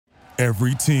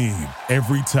Every team,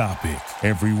 every topic,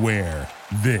 everywhere.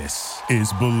 This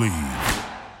is Believe.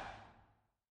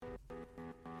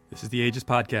 This is the Aegis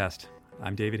Podcast.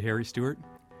 I'm David Harry Stewart.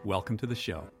 Welcome to the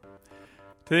show.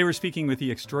 Today we're speaking with the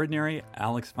extraordinary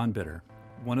Alex von Bitter,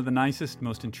 one of the nicest,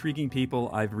 most intriguing people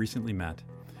I've recently met.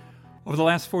 Over the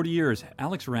last 40 years,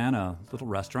 Alex ran a little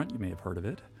restaurant, you may have heard of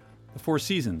it, the Four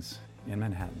Seasons in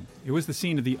Manhattan. It was the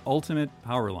scene of the ultimate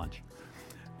power lunch.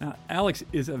 Now, Alex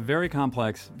is a very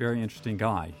complex, very interesting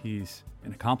guy. He's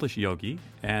an accomplished yogi,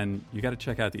 and you got to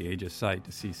check out the Aegis site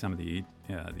to see some of the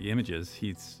images.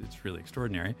 It's really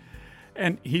extraordinary.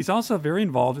 And he's also very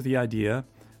involved with the idea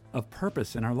of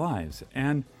purpose in our lives.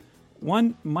 And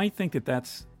one might think that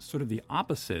that's sort of the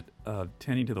opposite of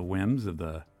tending to the whims of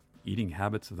the eating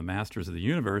habits of the masters of the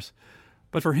universe.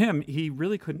 But for him, he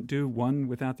really couldn't do one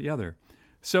without the other.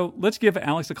 So let's give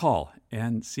Alex a call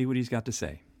and see what he's got to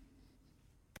say.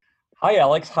 Hi,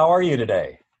 Alex. How are you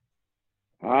today?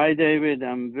 Hi, David.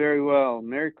 I'm very well.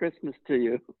 Merry Christmas to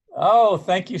you. Oh,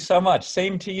 thank you so much.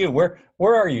 Same to you. Where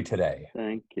are you today?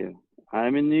 Thank you.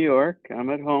 I'm in New York. I'm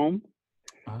at home.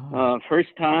 First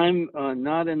time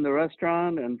not in the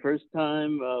restaurant, and first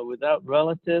time without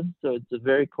relatives. So it's a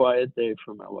very quiet day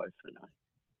for my wife and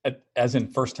I. As in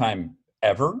first time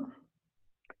ever?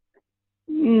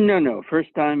 No. First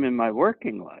time in my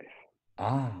working life.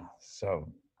 So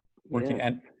working. Yes.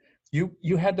 And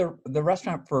you had the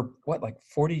restaurant for what, like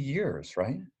 40 years,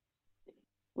 right?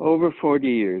 Over 40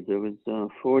 years. It was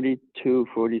 42,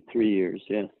 43 years,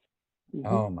 yes. Mm-hmm.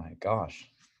 Oh my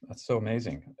gosh. That's so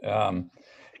amazing.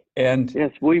 And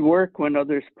yes, we work when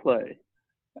others play.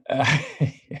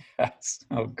 Yes.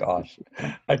 Oh gosh.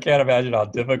 I can't imagine how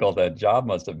difficult that job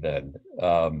must have been.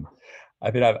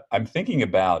 I'm thinking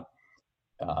about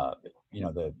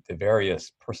the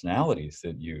various personalities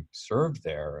that you served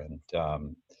there,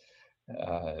 and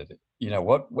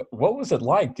what was it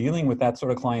like dealing with that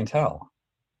sort of clientele?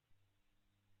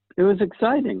 It was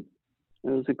exciting.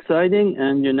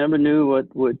 And you never knew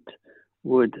what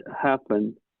would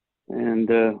happen. And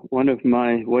one of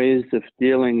my ways of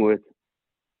dealing with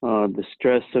the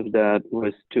stress of that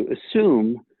was to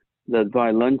assume that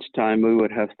by lunchtime we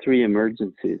would have 3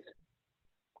 emergencies.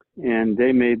 And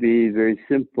they may be very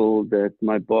simple, that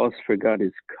my boss forgot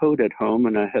his coat at home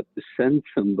and I had to send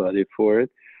somebody for it,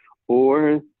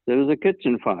 or there was a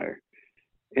kitchen fire,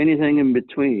 anything in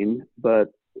between. But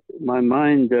my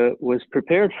mind was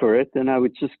prepared for it, and I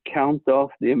would just count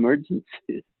off the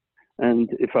emergencies. And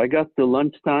if I got to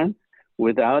lunchtime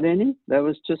without any, that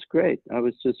was just great. I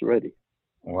was just ready.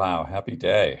 Wow, happy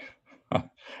day.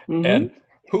 Mm-hmm. And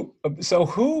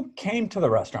who came to the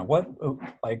restaurant?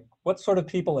 What sort of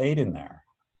people ate in there?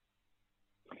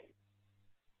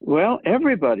 Well,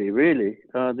 everybody, really.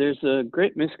 There's a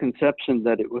great misconception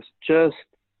that it was just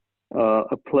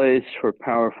a place for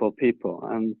powerful people.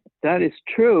 And that is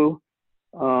true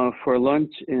for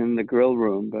lunch in the grill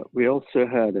room, but we also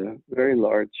had a very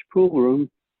large pool room,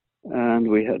 and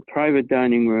we had private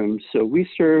dining rooms. So we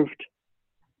served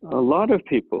a lot of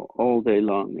people all day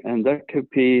long, and that could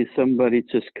be somebody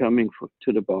just coming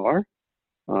to the bar.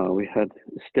 We had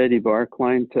steady bar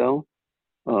clientele,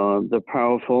 the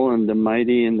powerful and the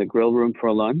mighty in the grill room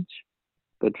for lunch,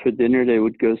 but for dinner they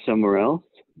would go somewhere else,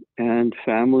 and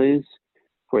families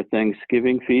for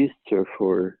Thanksgiving feasts or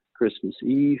for Christmas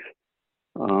Eve.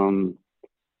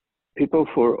 People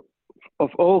of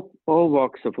all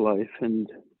walks of life, and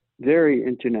very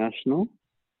international.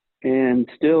 And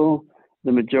still,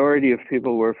 the majority of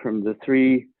people were from the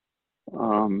 3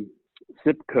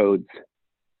 zip codes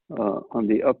on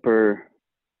the Upper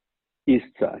East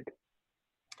Side.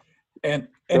 And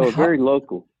so very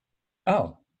local.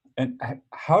 Oh, and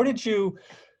how did you?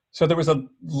 So there was a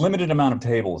limited amount of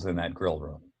tables in that grill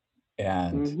room,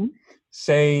 and Mm-hmm.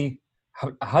 say,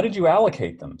 how did you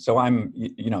allocate them? So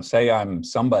say I'm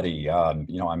somebody,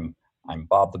 I'm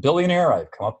Bob the billionaire.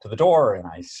 I've come up to the door and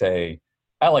I say,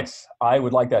 Alex, I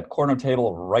would like that corner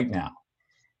table right now.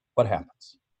 What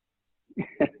happens?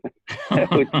 I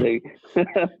would say,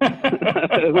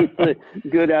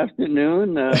 good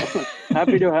afternoon.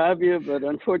 Happy to have you, but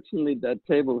unfortunately that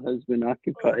table has been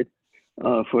occupied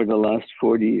for the last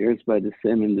 40 years by the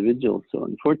same individual. So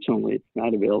unfortunately, it's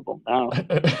not available now.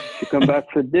 If you come back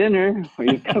for dinner or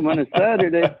you come on a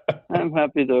Saturday, I'm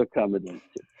happy to accommodate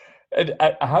you. And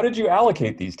how did you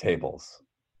allocate these tables?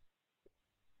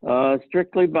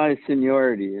 Strictly by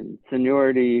seniority, and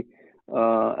seniority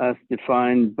as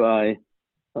defined by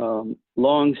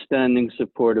long-standing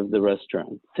support of the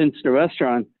restaurant. Since the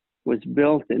restaurant was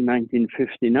built in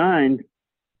 1959,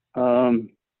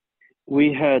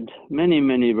 we had many,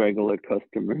 many regular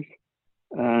customers,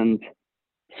 and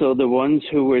So the ones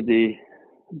who were the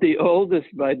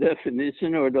oldest by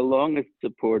definition, or the longest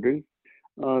supporters,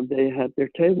 they had their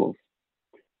tables.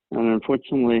 And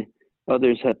unfortunately,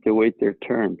 others had to wait their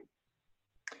turn.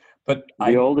 But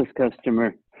the oldest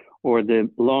customer, or the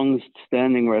longest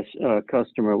standing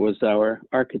customer, was our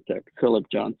architect, Philip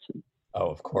Johnson. Oh,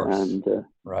 of course. And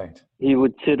right. He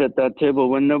would sit at that table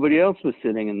when nobody else was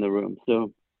sitting in the room.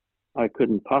 So I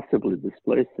couldn't possibly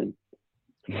displace him.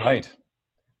 Right.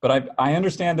 But I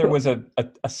understand there was a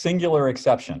singular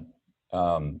exception,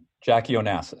 Jackie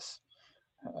Onassis.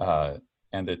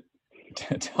 And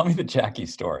tell me the Jackie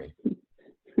story.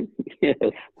 Yes,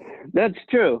 that's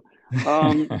true.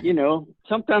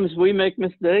 Sometimes we make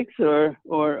mistakes,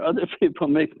 or other people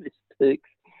make mistakes.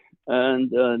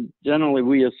 And generally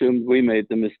we assumed we made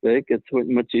the mistake. It's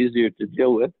much easier to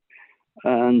deal with.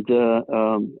 And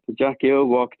Jackie O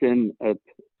walked in at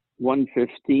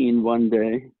 1:15 one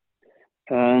day,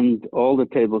 and all the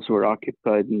tables were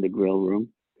occupied in the grill room.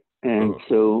 And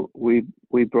so we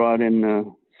brought in a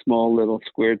small little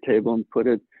square table and put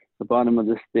it at the bottom of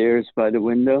the stairs by the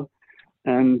window.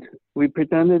 And we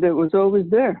pretended it was always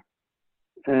there.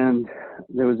 And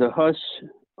there was a hush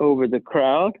over the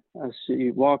crowd as she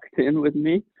walked in with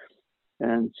me.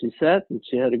 And she sat and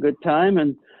she had a good time.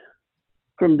 And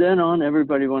from then on,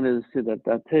 everybody wanted to sit at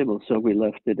that table, so we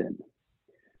left it in.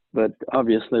 But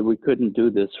obviously, we couldn't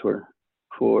do this for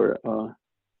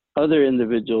other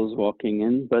individuals walking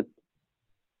in. But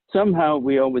somehow,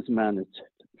 we always managed.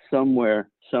 Somewhere,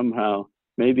 somehow,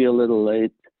 maybe a little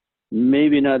late,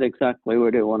 maybe not exactly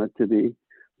where they wanted to be.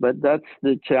 But that's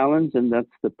the challenge, and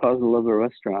that's the puzzle of a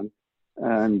restaurant.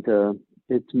 And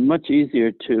it's much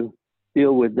easier to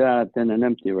deal with that than an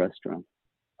empty restaurant.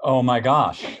 Oh my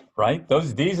gosh, right?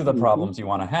 These are the problems you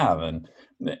want to have.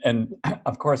 And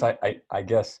of course, I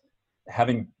guess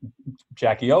having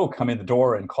Jackie O come in the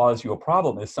door and cause you a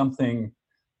problem is something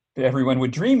that everyone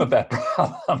would dream of, that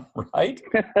problem, right?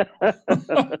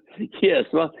 Yes,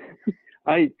 well,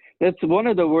 that's one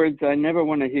of the words I never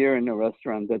want to hear in a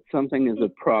restaurant, that something is a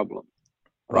problem.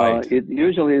 Right. It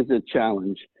usually is a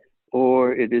challenge,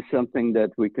 or it is something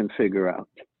that we can figure out.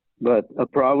 But a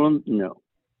problem, no,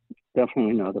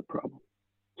 definitely not a problem.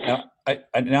 Now,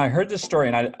 I heard this story,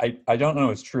 and I don't know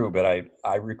if it's true, but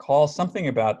I recall something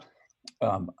about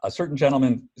a certain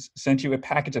gentleman sent you a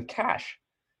package of cash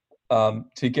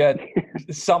to get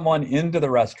someone into the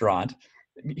restaurant.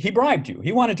 He bribed you.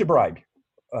 He wanted to bribe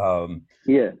you.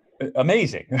 Yes.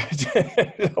 Amazing.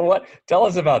 What? Tell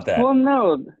us about that. Well,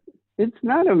 no, it's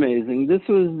not amazing. This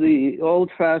was the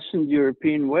old-fashioned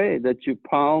European way, that you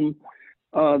palm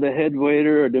the head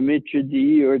waiter or the maitre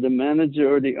d' or the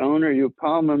manager or the owner. You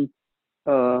palm them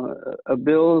a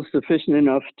bill sufficient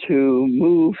enough to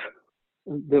move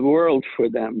the world for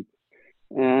them.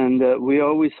 And we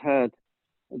always had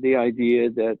the idea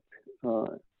that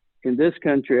in this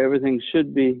country, everything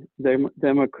should be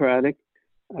democratic,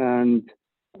 and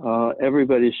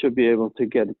everybody should be able to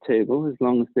get a table as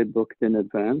long as they booked in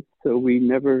advance. So we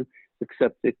never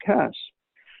accepted cash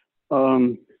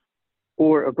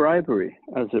or a bribery,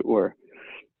 as it were.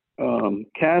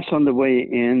 Cash on the way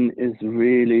in is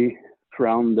really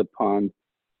frowned upon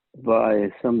by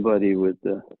somebody with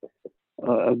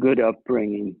a good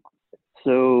upbringing.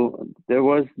 So there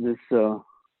was this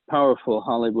powerful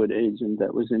Hollywood agent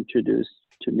that was introduced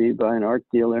to me by an art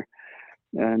dealer.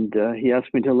 And he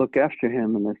asked me to look after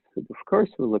him, and I said, of course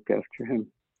we'll look after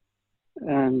him.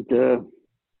 And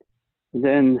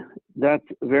then that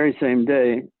very same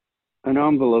day, an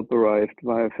envelope arrived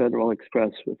via Federal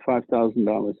Express with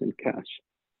 $5,000 in cash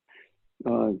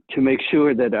to make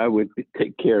sure that I would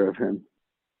take care of him.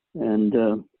 And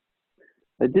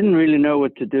I didn't really know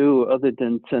what to do other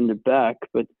than send it back,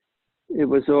 but it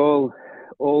was all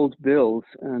old bills,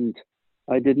 and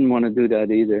I didn't want to do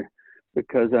that either,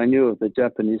 because I knew of the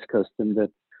Japanese custom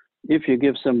that if you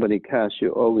give somebody cash, you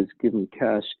always give them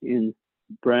cash in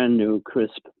brand new,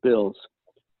 crisp bills.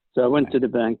 So I went to the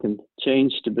bank and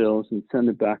changed the bills and sent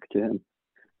it back to him.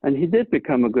 And he did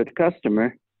become a good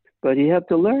customer, but he had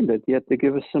to learn that he had to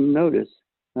give us some notice,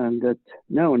 and that,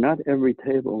 no, not every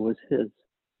table was his.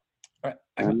 Right.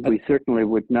 And we certainly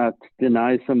would not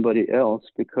deny somebody else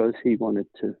because he wanted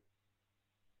to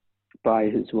buy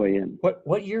his way in.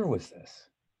 What year was this?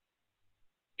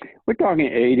 We're talking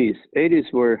 80s.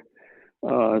 80s were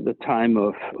the time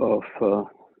of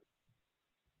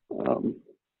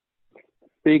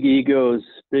big egos,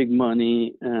 big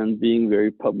money, and being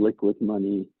very public with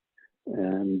money,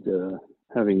 and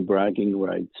having bragging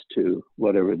rights to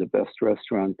whatever the best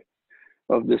restaurant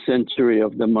of the century,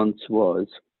 of the months was.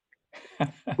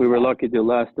 We were lucky to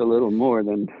last a little more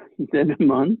than a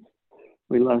month,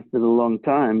 we lasted a long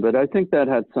time, but I think that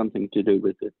had something to do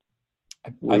with it.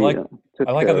 I like took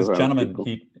how care this of our gentleman people.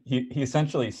 he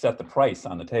essentially set the price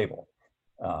on the table,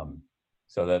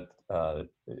 so that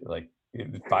like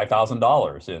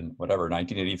 $5,000 in whatever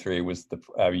 1983 was the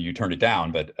you turned it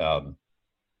down, but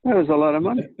that was a lot of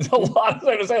money. it's a lot. I was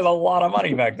going to say it's a lot of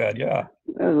money back then. Yeah,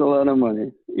 That was a lot of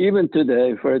money. Even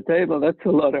today, for a table, that's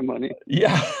a lot of money.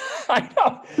 yeah. I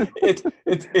know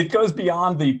it goes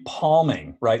beyond the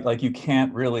palming, right? Like you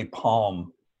can't really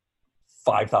palm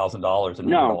 $5,000 in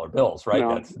 $100 bills, right?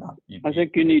 No. That's not. I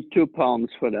think you need 2 palms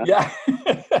for that. Yeah,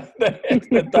 it's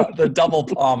the double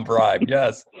palm bribe.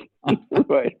 Yes,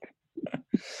 Right.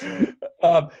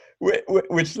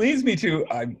 Which leads me to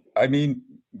I mean,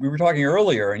 we were talking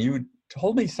earlier, and you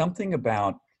told me something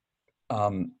about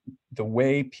the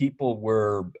way people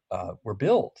were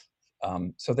billed.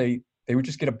 So they would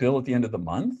just get a bill at the end of the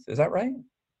month. Is that right?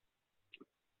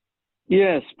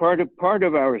 Yes, part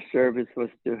of our service was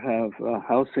to have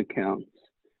house accounts,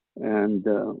 and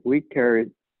we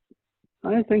carried,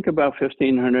 I think, about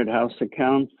 1,500 house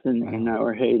accounts in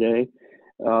our heyday.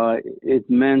 It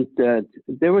meant that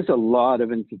there was a lot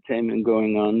of entertainment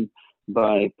going on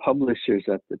by publishers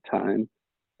at the time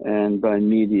and by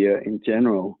media in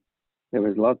general. There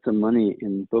was lots of money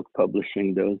in book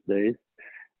publishing those days,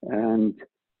 and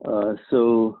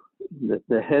so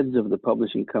the heads of the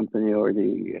publishing company or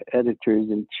the editors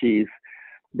in chief,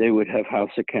 they would have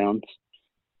house accounts,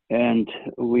 and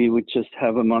we would just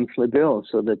have a monthly bill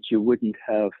so that you wouldn't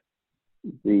have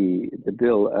the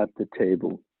bill at the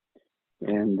table.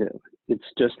 And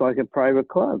it's just like a private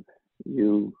club.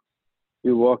 You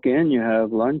walk in, you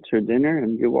have lunch or dinner,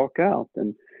 and you walk out,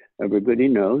 and everybody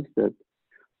knows that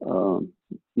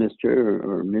Mr.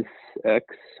 or Miss X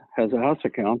has a house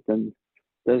account and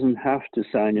doesn't have to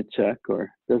sign a check or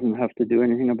doesn't have to do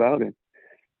anything about it.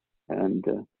 And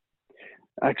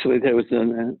actually, there was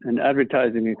an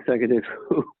advertising executive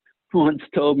who once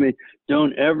told me,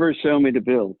 "Don't ever show me the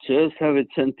bill. Just have it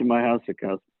sent to my house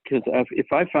account. Because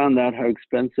if I found out how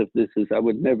expensive this is, I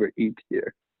would never eat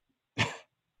here."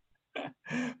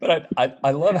 But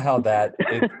I love how that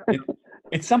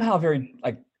it's somehow very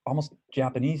like almost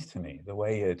Japanese to me, the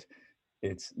way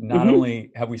it's not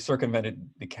only have we circumvented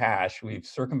the cash, we've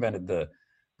circumvented the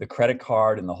credit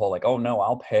card and the whole like, oh no,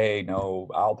 I'll pay,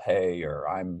 or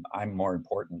I'm more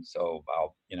important, so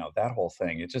I'll, that whole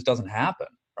thing. It just doesn't happen,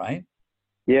 right?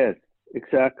 Yes,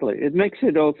 exactly. It makes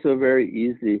it also very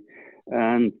easy,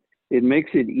 and it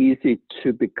makes it easy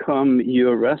to become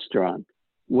your restaurant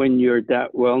when you're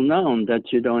that well known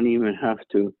that you don't even have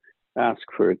to ask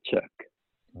for a check.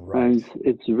 Right. And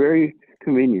it's very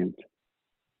convenient.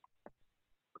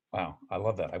 Wow, I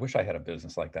love that. I wish I had a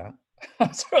business like that.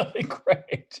 That's really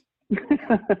great.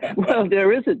 Well,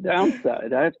 there is a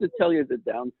downside. I have to tell you the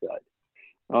downside.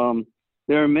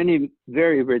 There are many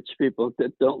very rich people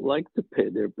that don't like to pay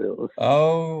their bills.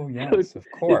 Oh, yes, of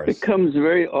course. It becomes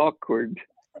very awkward.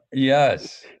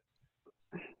 Yes.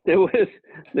 There was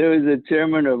a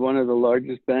chairman of one of the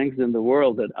largest banks in the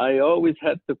world that I always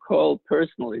had to call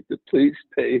personally to please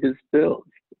pay his bills.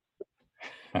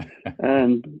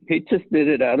 And he just did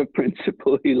it out of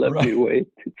principle. He let me wait.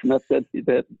 It's not that he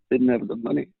didn't have the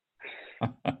money.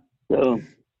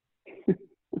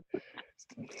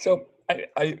 So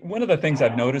I one of the things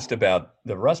I've noticed about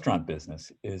the restaurant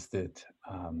business is that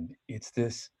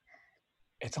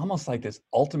it's almost like this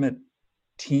ultimate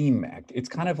team act. It's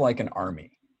kind of like an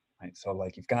army, right? So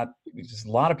like you've got just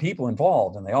a lot of people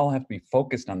involved, and they all have to be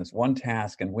focused on this one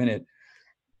task. And when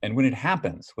it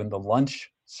happens, when the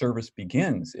lunch service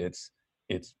begins, it's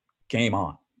game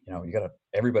on.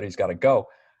 Everybody's got to go.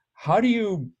 How do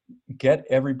you get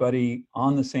everybody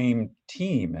on the same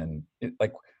team? And it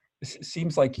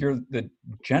seems like you're the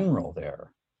general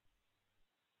there.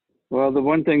 Well, the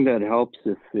one thing that helps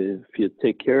if you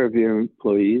take care of your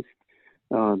employees,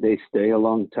 they stay a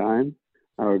long time.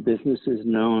 Our business is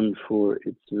known for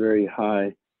its very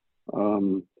high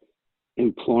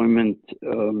employment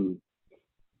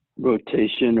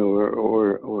rotation,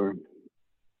 or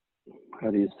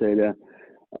how do you say that?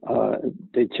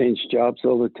 They change jobs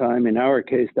all the time. In our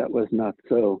case, that was not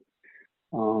so.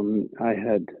 I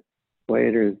had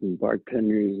waiters and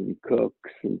bartenders and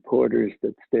cooks and porters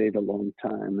that stayed a long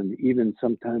time, and even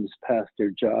sometimes passed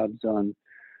their jobs on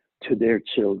to their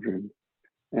children.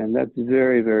 And that's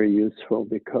very, very useful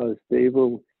because they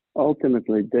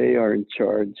are in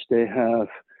charge. They have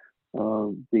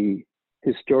the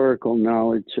historical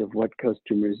knowledge of what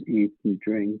customers eat and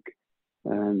drink,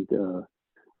 and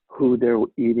who they're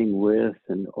eating with,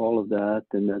 and all of that.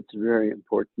 And that's very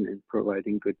important in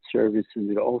providing good service.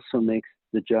 And it also makes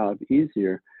the job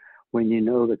easier when you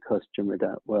know the customer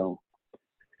that well.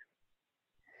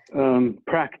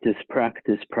 Practice,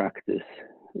 practice, practice.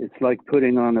 It's like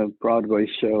putting on a Broadway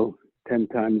show 10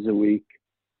 times a week.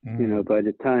 You know, by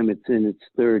the time it's in its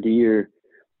third year,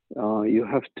 you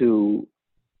have to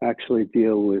actually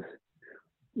deal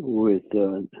with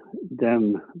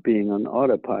them being on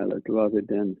autopilot rather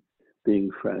than being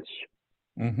fresh.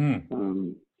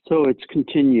 So it's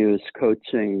continuous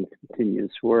coaching,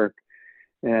 continuous work,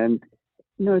 and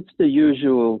you know, it's the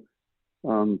usual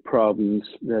problems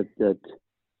that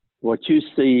what you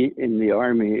see in the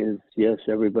Army is, yes,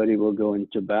 everybody will go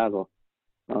into battle.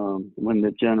 When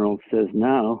the general says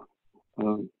now,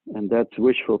 and that's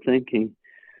wishful thinking,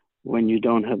 when you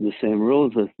don't have the same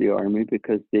rules as the Army,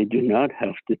 because they do not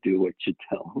have to do what you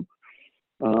tell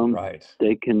them. Right.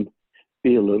 They can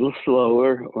be a little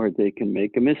slower, or they can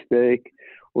make a mistake,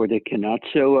 or they cannot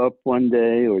show up one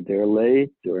day, or they're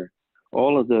late, or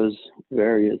all of those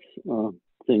various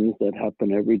things that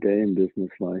happen every day in business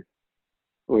life,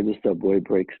 or the subway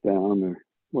breaks down, or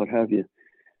what have you.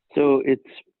 So it's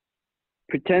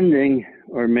pretending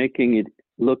or making it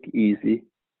look easy,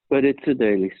 but it's a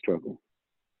daily struggle.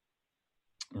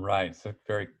 Right. It's a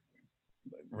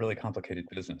really complicated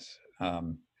business.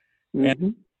 And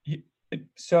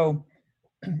so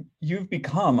you've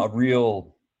become a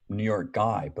real New York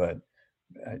guy, but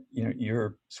you know,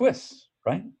 you're Swiss,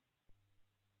 right?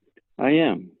 I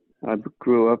am. I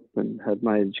grew up and had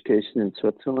my education in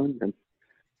Switzerland, and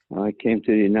I came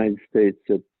to the United States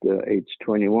at age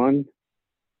 21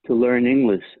 to learn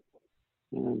English.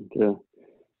 And that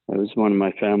was one of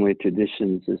my family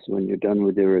traditions, is when you're done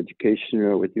with your education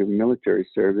or with your military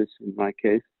service, in my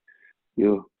case,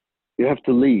 you have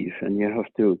to leave and you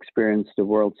have to experience the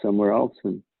world somewhere else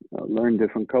and learn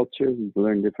different cultures and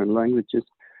learn different languages,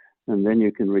 and then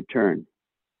you can return.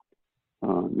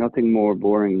 Nothing more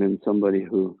boring than somebody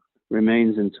who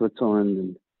remains in Switzerland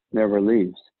and never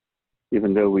leaves,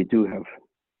 even though we do have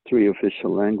 3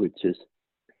 official languages.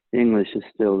 English is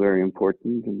still very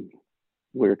important, and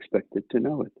we're expected to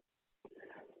know it.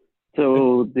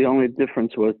 So the only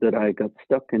difference was that I got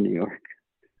stuck in New York,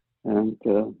 and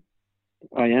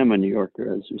I am a New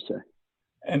Yorker, as you say.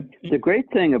 And the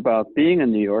great thing about being a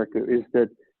New Yorker is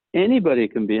that anybody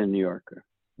can be a New Yorker.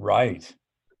 Right.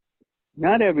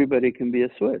 Not everybody can be a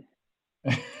Swiss.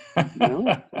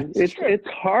 It's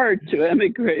hard to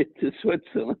emigrate to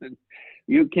Switzerland.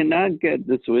 You cannot get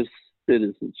the Swiss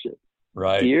citizenship.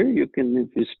 Right. Here, you can, if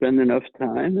you spend enough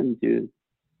time and you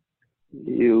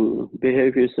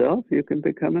behave yourself, you can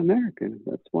become American.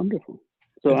 That's wonderful.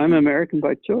 So I'm American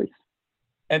by choice.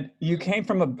 And you came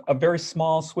from a very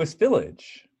small Swiss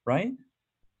village, right?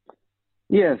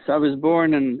 Yes, I was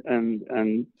born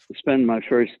and spent my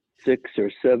first 6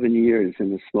 or 7 years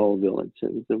in a small village.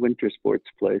 It was a winter sports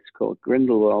place called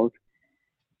Grindelwald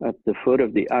at the foot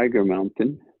of the Eiger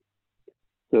Mountain.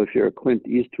 So if you're a Clint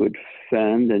Eastwood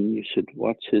fan, then you should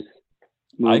watch his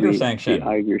movie, Eiger Sanction. The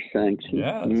Eiger Sanction.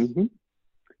 Yes. Mm-hmm.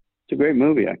 It's a great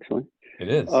movie, actually. It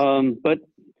is. But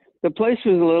the place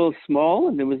was a little small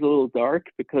and it was a little dark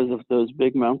because of those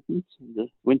big mountains. In the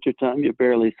wintertime, you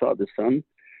barely saw the sun.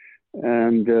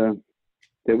 And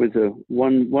there was a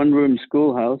one-room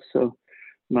schoolhouse, so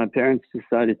my parents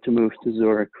decided to move to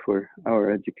Zurich for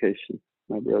our education,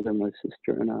 my brother, my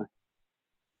sister, and I.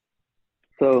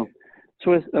 So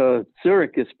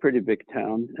Zurich is a pretty big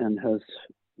town and has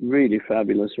really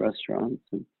fabulous restaurants.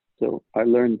 And so I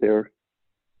learned there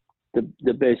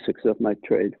the basics of my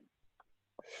trade.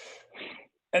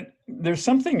 And there's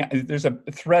a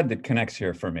thread that connects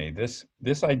here for me. This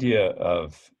idea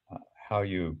of how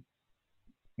you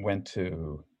went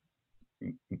to,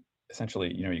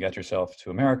 essentially, you got yourself to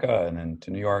America and then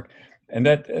to New York, and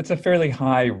that it's a fairly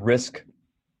high risk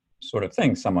sort of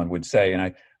thing, someone would say.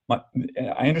 And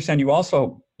I understand you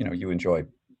also, you enjoy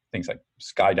things like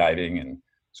skydiving and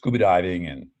scuba diving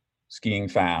and skiing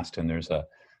fast. And there's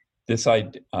this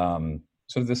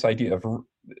idea of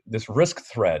this risk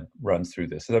thread runs through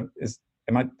this. Does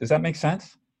that make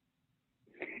sense?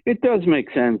 It does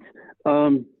make sense.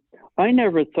 I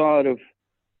never thought of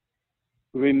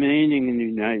remaining in the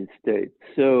United States.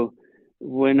 So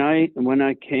when I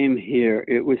came here,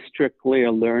 it was strictly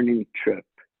a learning trip.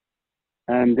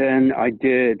 And then I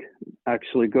did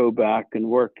actually go back and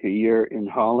work a year in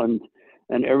Holland,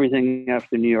 and everything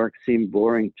after New York seemed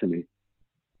boring to me.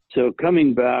 So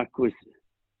coming back was,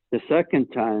 the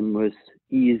second time was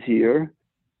easier.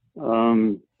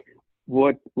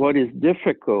 What is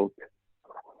difficult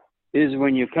is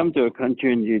when you come to a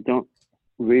country and you don't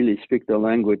really speak the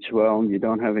language well, and you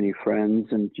don't have any friends,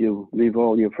 and you leave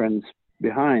all your friends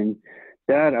behind.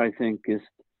 That, I think, is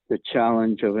the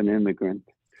challenge of an immigrant.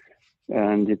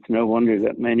 And it's no wonder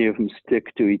that many of them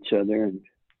stick to each other and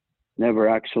never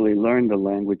actually learn the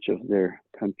language of their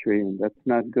country, and that's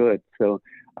not good. So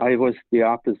I was the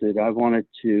opposite. I wanted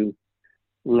to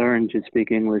learn to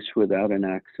speak English without an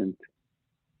accent,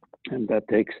 and that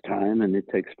takes time and it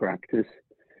takes practice,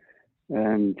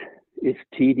 and it's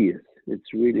tedious.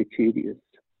 It's really tedious.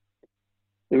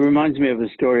 It reminds me of the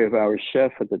story of our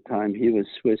chef at the time. He was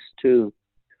Swiss too,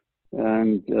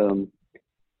 and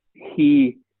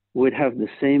he would have the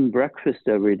same breakfast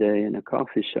every day in a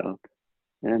coffee shop.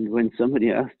 And when somebody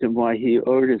asked him why he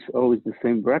orders always the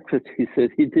same breakfast, he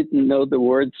said he didn't know the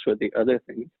words for the other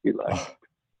things he liked.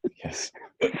 Yes.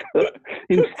 So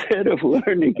instead of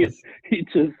learning it, he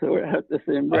just had the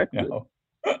same breakfast.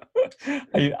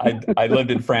 I lived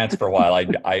in France for a while.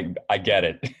 I get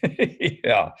it.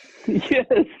 Yeah.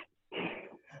 Yes.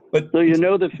 But so you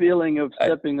know the feeling of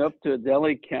stepping up to a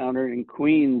deli counter in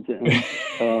Queens and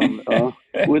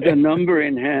with a number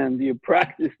in hand, you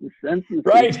practice the sentences.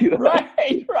 Right.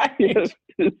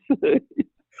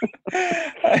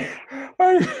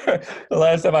 The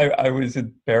last time I was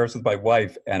in Paris with my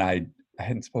wife, and I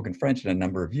hadn't spoken French in a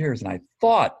number of years, and I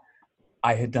thought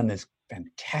I had done this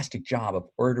fantastic job of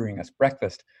ordering us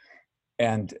breakfast.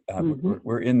 And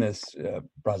we're in this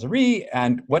brasserie,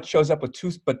 and what shows up with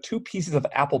two pieces of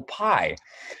apple pie,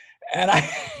 and I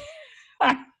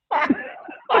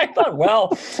thought,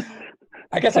 well,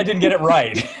 I guess I didn't get it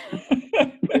right.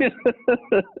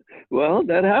 Well,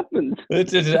 that happens. It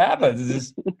just happens.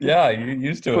 It's just, yeah, you're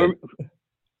used to it.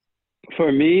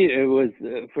 For me, it was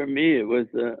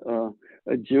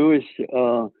a Jewish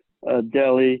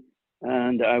deli.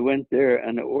 And I went there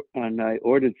and I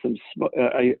ordered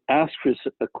I asked for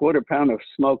a quarter pound of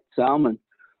smoked salmon.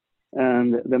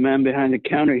 And the man behind the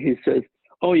counter, he says,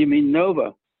 "Oh, you mean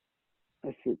Nova?"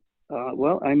 I said,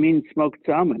 "Well, I mean smoked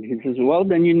salmon." He says, "Well,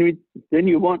 then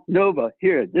you want Nova.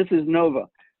 Here, this is Nova."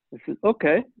 I said,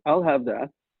 "Okay, I'll have that."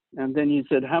 And then he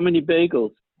said, "How many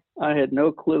bagels?" I had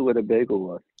no clue what a bagel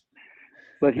was.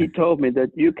 But he told me that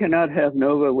you cannot have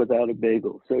Nova without a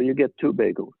bagel. So you get 2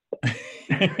 bagels.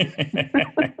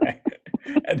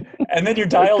 and then you're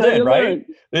dialed in, right?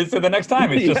 So the next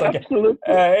time it's just like,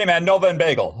 hey man, Nova and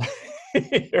bagel.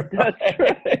 That's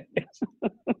right.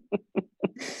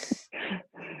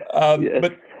 Yes.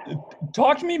 But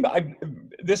talk to me about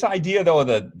this idea, though, of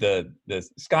the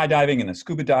skydiving and the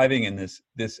scuba diving and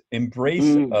this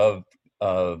embrace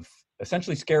of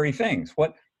essentially scary things.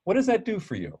 What does that do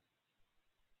for you?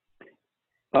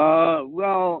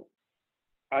 Well,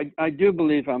 I do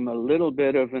believe I'm a little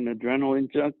bit of an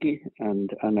adrenaline junkie, and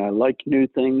I like new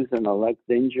things and I like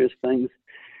dangerous things.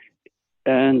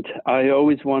 And I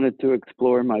always wanted to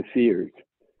explore my fears.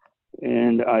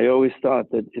 And I always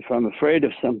thought that if I'm afraid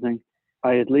of something,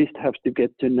 I at least have to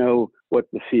get to know what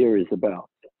the fear is about.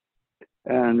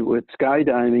 And with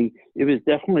skydiving, it was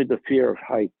definitely the fear of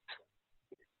heights.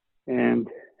 And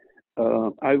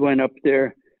I went up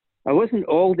there. I wasn't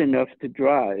old enough to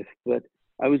drive, but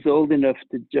I was old enough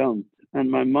to jump. And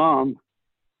my mom,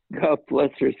 God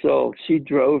bless her soul, she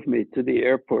drove me to the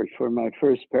airport for my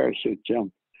first parachute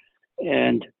jump.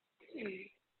 And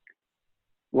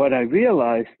what I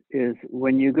realized is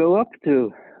when you go up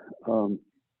to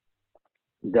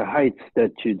the heights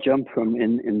that you jump from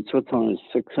in Switzerland is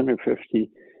 650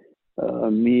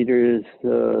 meters,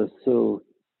 so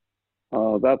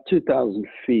about 2,000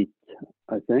 feet,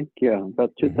 I think. Yeah,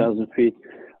 about 2,000 feet.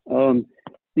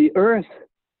 The Earth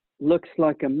looks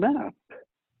like a map.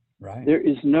 Right. There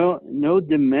is no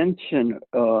dimension,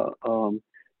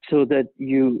 so that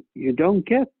you don't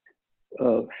get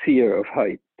fear of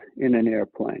height in an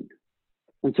airplane.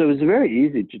 And so it's very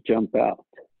easy to jump out.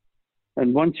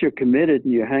 And once you're committed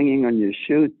and you're hanging on your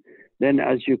chute, then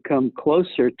as you come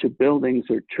closer to buildings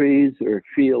or trees or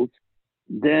fields,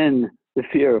 then the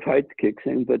fear of height kicks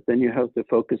in, but then you have to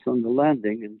focus on the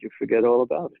landing and you forget all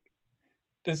about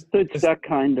it. So it's that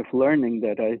kind of learning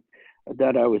that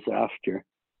I was after.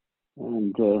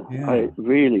 And I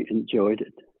really enjoyed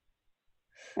it.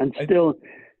 And still...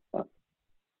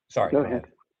 Sorry, go ahead.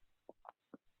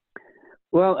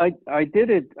 Well, I did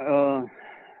it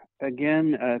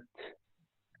again at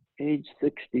age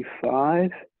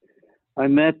 65. I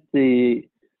met the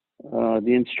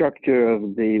instructor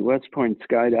of the West Point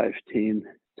skydive team,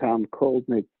 Tom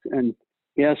Koldnick, and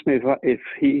he asked me if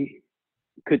he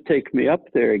could take me up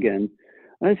there again.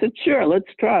 And I said, sure,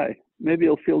 let's try. Maybe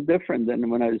it'll feel different than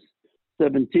when I was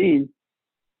 17.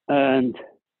 And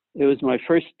it was my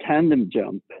first tandem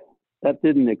jump. That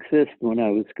didn't exist when I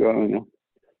was growing up.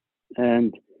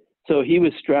 And so he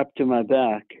was strapped to my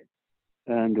back,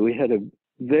 and we had a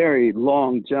very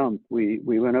long jump. We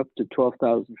went up to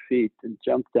 12,000 feet and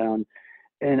jumped down,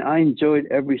 and I enjoyed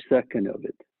every second of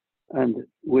it. And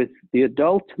with the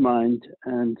adult mind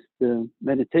and the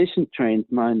meditation trained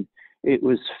mind, it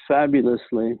was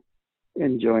fabulously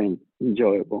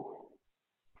enjoyable.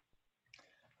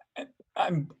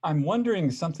 I'm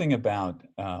wondering something about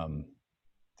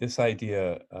this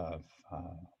idea of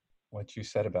what you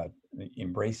said about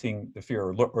embracing the fear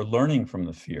or learning from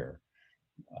the fear.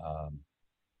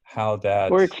 How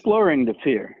that, or exploring the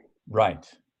fear. Right.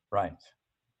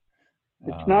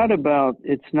 It's not about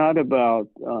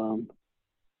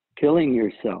killing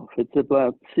yourself. It's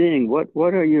about seeing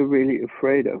what are you really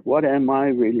afraid of? What am I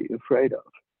really afraid of?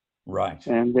 Right.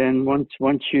 And then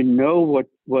once you know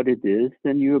what it is,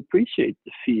 then you appreciate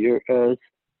the fear as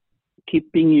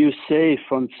keeping you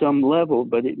safe on some level,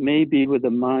 but it may be with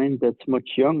a mind that's much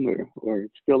younger, or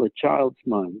it's still a child's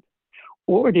mind,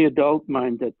 or the adult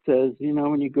mind that says,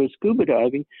 when you go scuba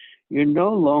diving, you're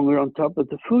no longer on top of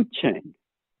the food chain.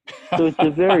 So it's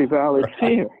a very valid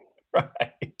fear.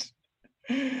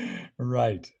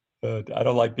 Right. I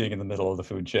don't like being in the middle of the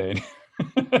food chain.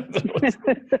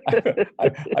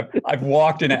 I've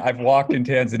walked in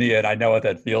Tanzania, and I know what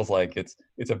that feels like. It's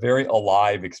a very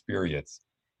alive experience.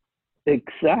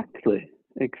 Exactly.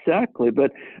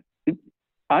 But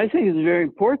I think it's very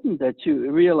important that you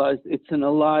realize it's an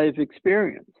alive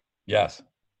experience. Yes.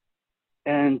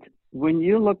 And when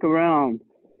you look around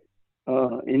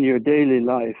in your daily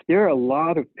life, there are a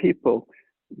lot of people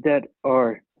that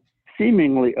are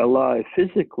seemingly alive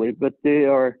physically, but they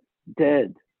are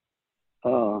dead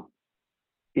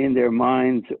in their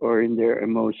minds or in their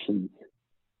emotions.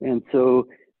 And so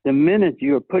the minute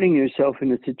you're putting yourself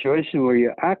in a situation where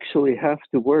you actually have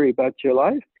to worry about your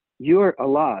life, you're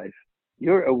alive,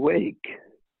 you're awake.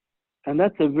 And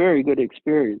that's a very good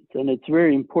experience. And it's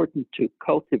very important to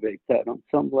cultivate that on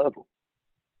some level.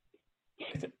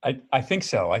 I think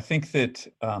so. I think that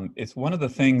it's one of the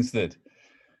things that,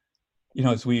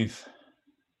 as we've,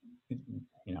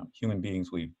 human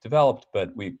beings, we've developed,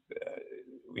 but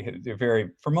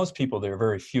for most people, there are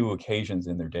very few occasions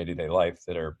in their day-to-day life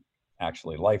that are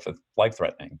actually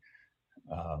life-threatening.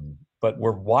 But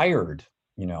we're wired,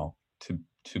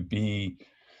 to be,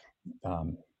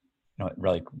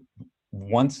 like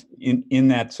once in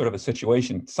that sort of a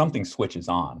situation, something switches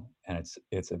on, and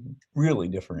it's a really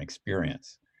different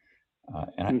experience.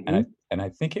 And I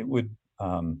think it would.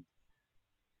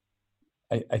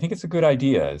 I think it's a good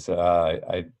idea.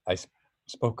 I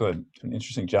spoke to an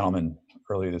interesting gentleman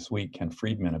earlier this week, Ken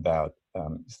Friedman, about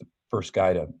he's the first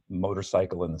guy to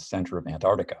motorcycle in the center of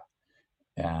Antarctica,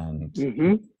 and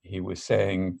he was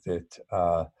saying that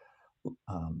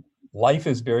life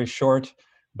is very short,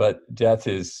 but death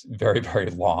is very, very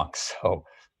long. So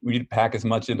we need to pack as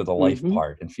much into the life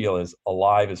part and feel as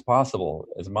alive as possible,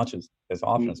 as much as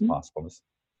often as possible. This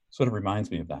sort of reminds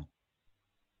me of that.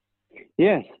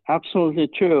 Yes, absolutely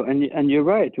true. And you're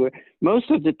right. Most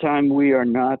of the time we are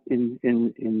not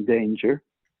in danger,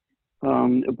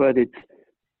 but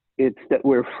it's that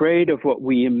we're afraid of what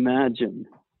we imagine.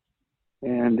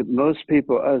 And most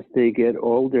people, as they get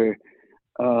older,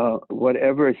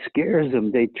 whatever scares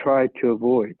them, they try to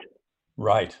avoid.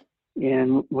 Right.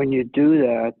 And when you do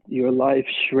that, your life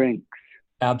shrinks.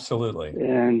 Absolutely.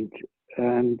 And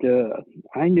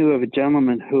I knew of a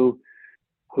gentleman who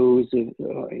was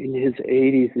in his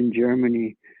 80s in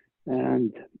Germany,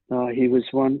 and he was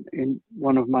in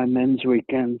one of my men's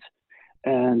weekends,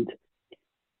 and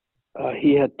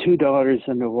he had 2 daughters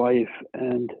and a wife,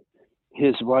 and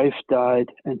his wife died,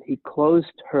 and he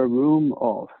closed her room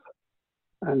off,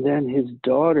 and then his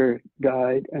daughter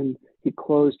died, and he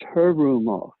closed her room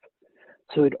off.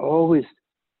 So it always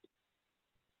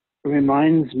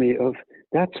reminds me of,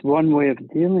 that's one way of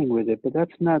dealing with it, but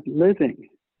that's not living.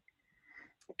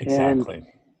 Exactly. And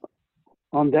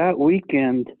on that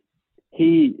weekend,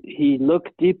 he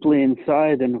looked deeply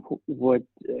inside, and what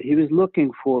he was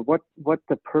looking for, what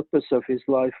the purpose of his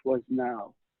life was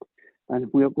now. And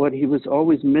what he was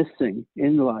always missing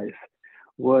in life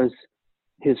was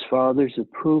his father's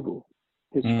approval,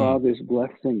 his father's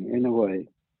blessing, in a way.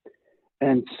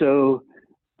 And so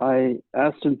I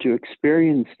asked him to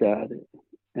experience that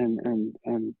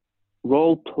and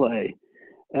role play.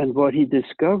 And what he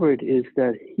discovered is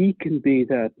that he can be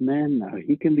that man now.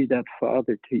 He can be that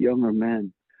father to younger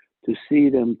men, to see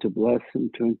them, to bless them,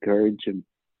 to encourage them.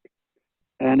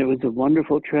 And it was a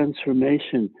wonderful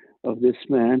transformation of this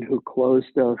man who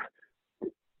closed off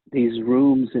these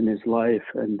rooms in his life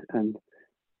and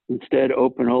instead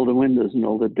open all the windows and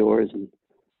all the doors and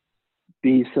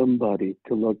be somebody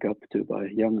to look up to by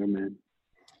younger men.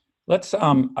 Let's.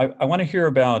 I want to hear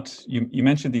about you. You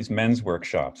mentioned these men's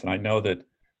workshops, and I know that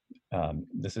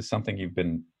this is something you've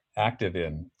been active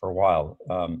in for a while.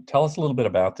 Tell us a little bit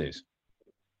about these.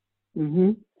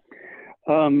 Hmm.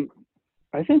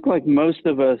 I think, like most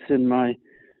of us in my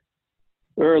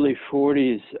early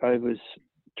 40s, I was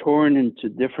torn into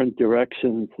different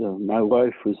directions. My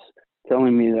wife was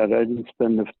telling me that I didn't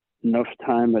spend enough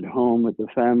time at home with the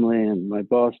family, and my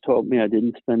boss told me I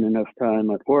didn't spend enough time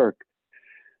at work.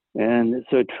 And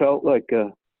so it felt like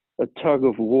a tug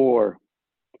of war.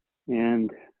 And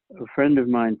a friend of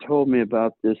mine told me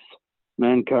about this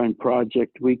Mankind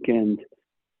Project weekend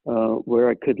where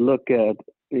I could look at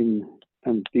and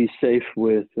be safe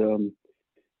with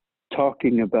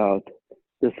talking about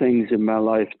the things in my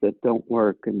life that don't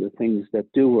work and the things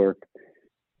that do work.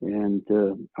 And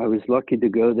I was lucky to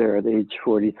go there at age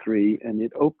 43, and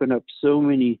it opened up so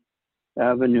many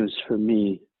avenues for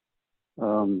me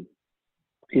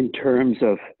in terms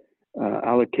of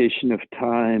allocation of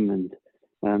time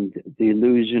and the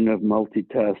illusion of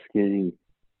multitasking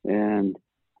and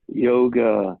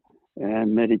yoga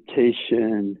and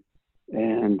meditation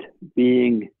and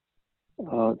being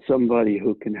somebody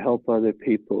who can help other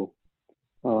people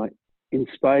in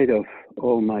spite of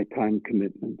all my time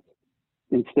commitments.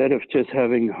 Instead of just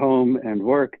having home and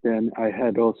work, then I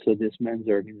had also this men's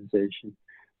organization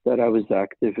that I was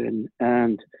active in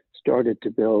and started to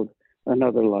build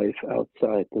another life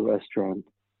outside the restaurant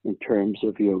in terms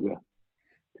of yoga.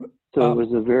 So it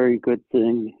was a very good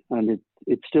thing, and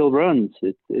it still runs.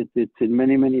 It's in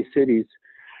many, many cities.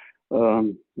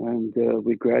 And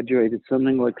we graduated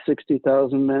something like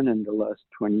 60,000 men in the last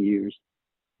 20 years.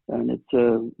 And it's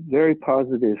a very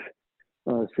positive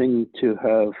thing to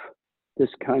have this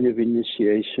kind of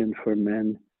initiation for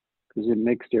men, because it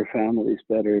makes their families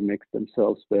better, it makes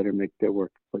themselves better, make their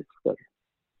workplace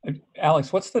better.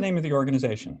 Alex, what's the name of the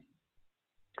organization?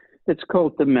 It's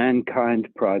called the Mankind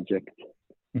Project.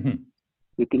 Mm-hmm.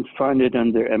 You can find it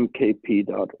under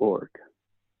mkp.org.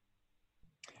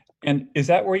 And is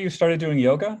that where you started doing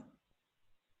yoga?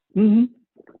 Mm-hmm.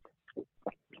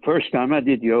 First time I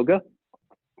did yoga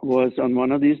was on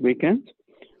one of these weekends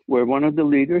where one of the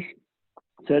leaders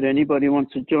said, anybody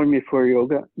wants to join me for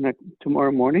yoga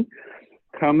tomorrow morning,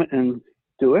 come and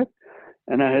do it.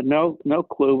 And I had no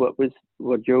clue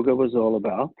what yoga was all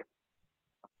about.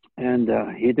 And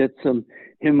he did some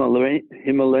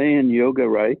Himalayan yoga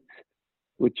rites,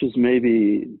 which is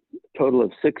maybe a total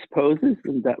of 6 poses,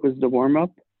 and that was the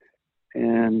warm-up.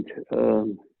 And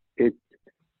it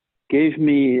gave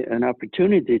me an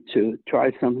opportunity to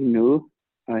try something new.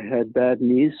 I had bad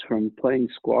knees from playing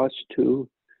squash too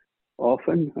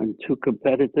often and too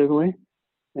competitively.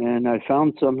 And I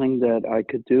found something that I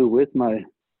could do with my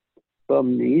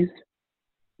bum knees.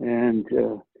 And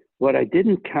what I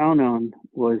didn't count on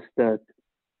was that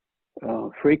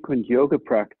frequent yoga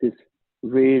practice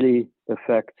really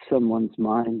affects someone's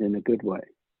mind in a good way.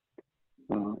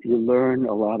 You learn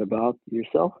a lot about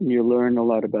yourself, and you learn a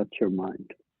lot about your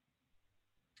mind.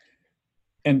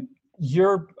 And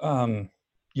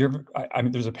I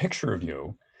mean, there's a picture of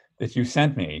you that you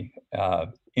sent me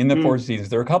in the Four Seasons.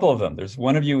 There are a couple of them. There's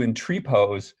one of you in tree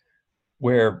pose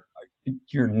where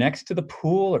you're next to the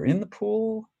pool or in the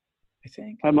pool, I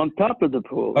think. I'm on top of the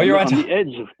pool. Oh, you're on the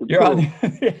edge of the pool. You're on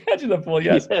the edge of the pool,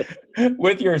 yes.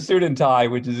 With your suit and tie,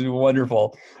 which is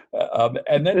wonderful.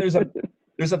 And then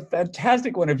there's a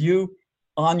fantastic one of you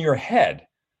on your head,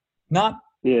 not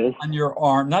on your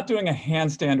arm, not doing a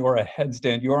handstand or a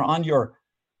headstand. You're on your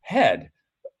head,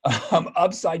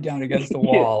 upside down against the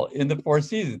wall in the Four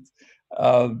Seasons.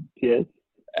 Yes.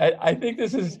 I think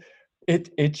this is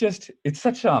it's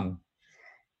such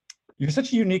you're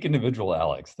such a unique individual,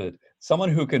 Alex, that someone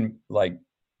who can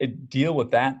deal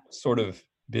with that sort of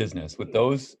business with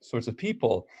those sorts of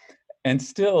people and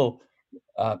still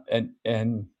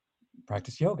and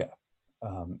practice yoga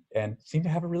and seem to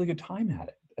have a really good time at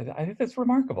it. I think that's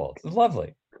remarkable. It's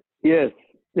lovely. Yes.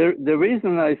 The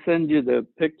reason I send you the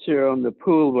picture on the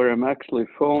pool where I'm actually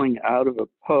falling out of a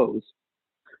pose,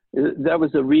 that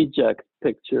was a reject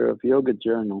picture of Yoga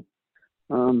Journal.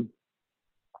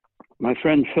 My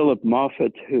friend Philip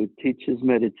Moffitt, who teaches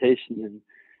meditation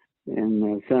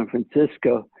in San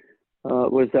Francisco,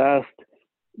 was asked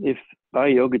by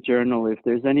Yoga Journal if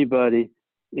there's anybody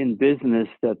in business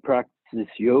that practices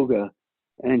yoga.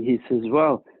 And he says,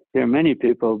 well, there are many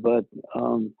people, but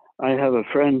I have a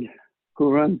friend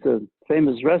who runs a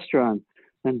famous restaurant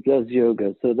and does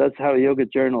yoga. So that's how Yoga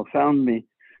Journal found me.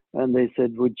 And they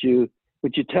said, would you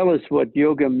tell us what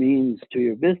yoga means to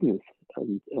your business?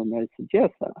 And I said, yes,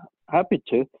 happy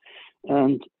to.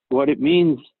 And what it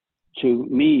means to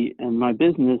me and my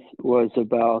business was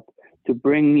about to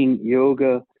bringing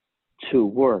yoga to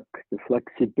work, the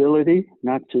flexibility,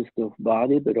 not just of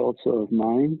body, but also of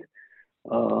mind,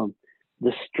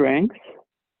 the strength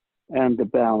and the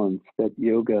balance that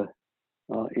yoga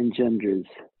engenders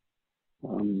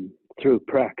through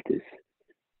practice.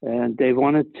 And they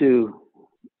wanted to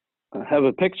have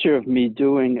a picture of me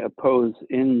doing a pose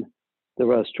in the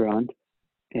restaurant.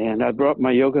 And I brought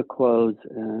my yoga clothes,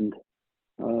 and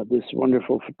this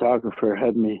wonderful photographer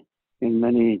had me in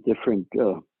many different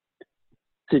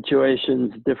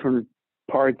situations, different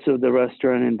parts of the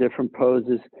restaurant in different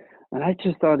poses. And I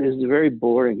just thought it was very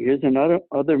boring. Here's another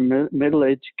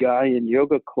middle-aged guy in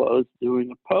yoga clothes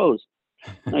doing a pose.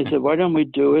 And I said, why don't we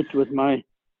do it with my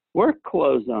work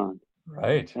clothes on?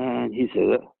 Right. And he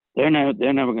said, they're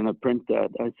never going to print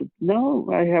that. I said, no,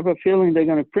 I have a feeling they're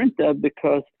going to print that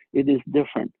because it is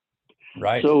different.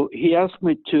 Right. So he asked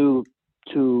me to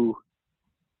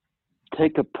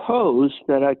take a pose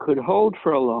that I could hold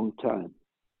for a long time.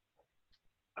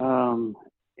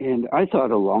 And I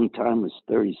thought a long time was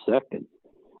 30 seconds.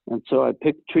 And so I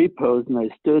picked tree pose, and I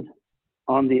stood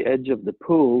on the edge of the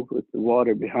pool with the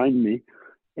water behind me.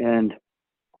 And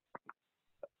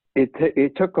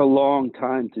it took a long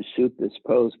time to shoot this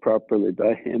pose properly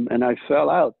by him. And I fell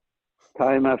out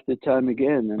time after time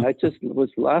again. And I just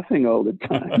was laughing all the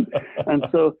time. And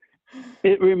so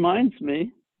it reminds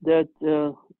me that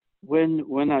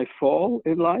when I fall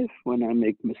in life, when I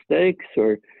make mistakes,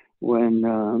 or when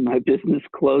my business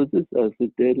closes, as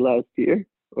it did last year,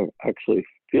 or actually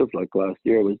feels like last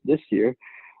year was this year,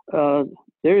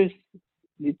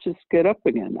 you just get up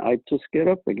again. I just get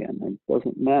up again. It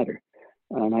doesn't matter.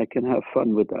 And I can have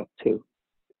fun with that too.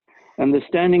 And the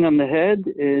standing on the head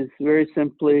is very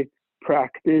simply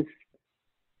practice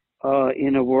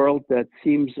in a world that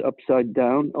seems upside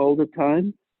down all the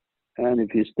time. And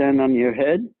if you stand on your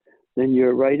head, then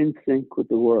you're right in sync with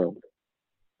the world.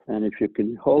 And if you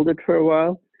can hold it for a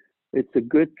while, it's a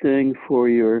good thing for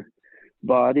your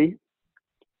body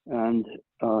and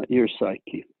your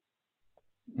psyche.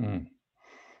 Mm.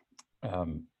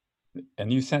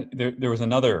 And you sent, there was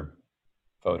another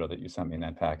photo that you sent me in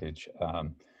that package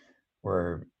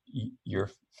where your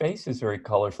face is very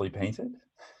colorfully painted.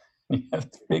 You have a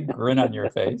big grin on your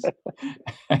face.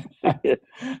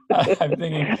 I'm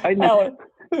thinking, Alan,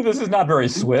 this is not very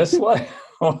Swiss.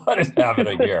 What is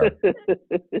happening here?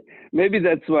 Maybe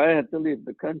that's why I had to leave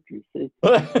the country. See?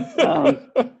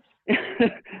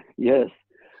 Yes.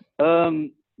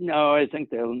 No, I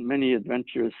think there are many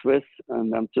adventurous Swiss,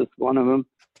 and I'm just one of them.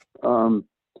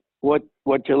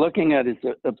 What you're looking at is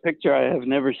a picture I have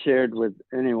never shared with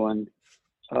anyone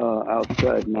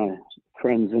outside my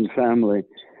friends and family.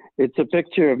 It's a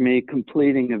picture of me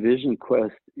completing a vision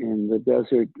quest in the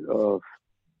desert of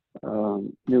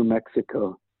New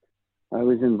Mexico. I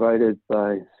was invited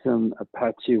by some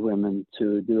Apache women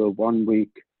to do a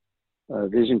 1-week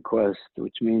vision quest,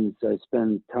 which means I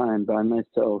spend time by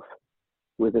myself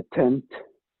with a tent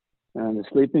and a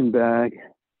sleeping bag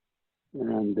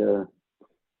and a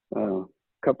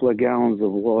couple of gallons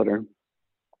of water.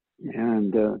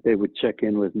 And they would check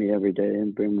in with me every day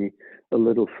and bring me a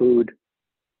little food.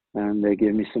 And they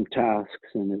gave me some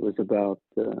tasks, and it was about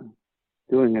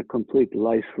doing a complete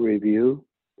life review,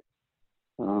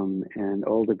 and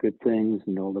all the good things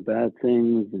and all the bad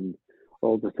things and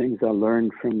all the things I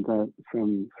learned from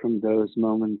those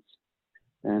moments,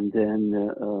 and then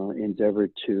endeavor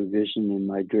to vision in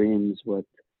my dreams what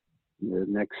the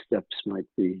next steps might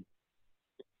be.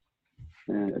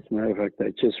 And as a matter of fact,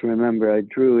 I just remember I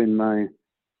drew in my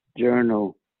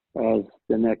journal as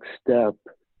the next step,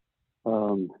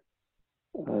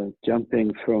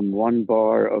 jumping from one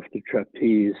bar of the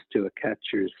trapeze to a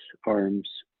catcher's arms.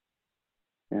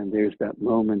 And there's that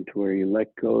moment where you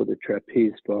let go of the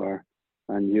trapeze bar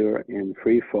and you're in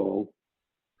free fall.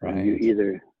 Right. And you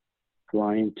either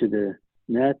fly into the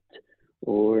net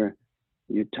or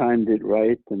you timed it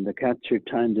right and the catcher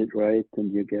timed it right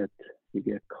and you get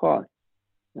caught.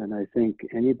 And I think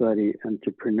anybody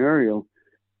entrepreneurial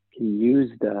can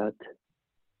use that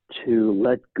to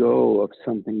let go of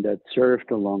something that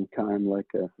served a long time,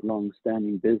 like a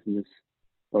long-standing business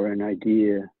or an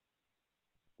idea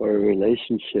or a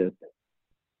relationship.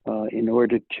 In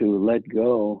order to let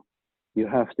go, you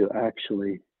have to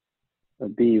actually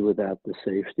be without the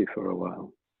safety for a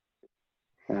while.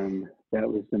 And that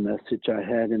was the message I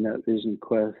had in that vision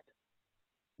quest.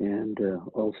 And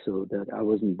also that I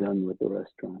wasn't done with the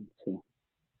restaurant. So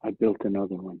I built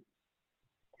another one.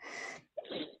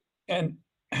 And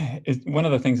one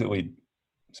of the things that we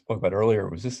spoke about earlier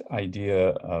was this idea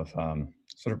of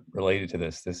sort of related to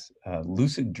this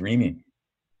lucid dreaming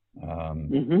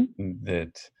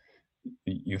that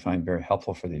you find very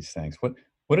helpful for these things. What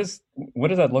does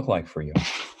that look like for you?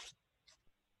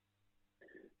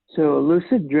 So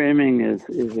lucid dreaming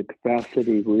is a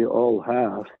capacity we all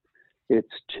have.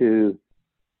 It's to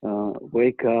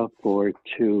wake up or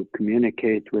to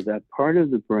communicate with that part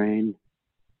of the brain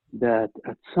that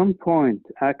at some point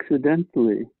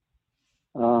accidentally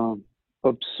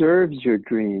observes your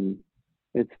dream.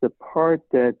 It's the part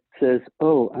that says,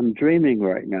 oh, I'm dreaming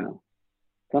right now.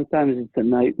 Sometimes it's a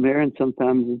nightmare and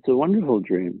sometimes it's a wonderful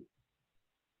dream.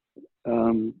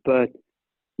 But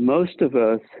most of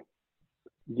us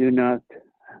do not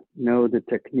know the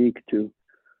technique to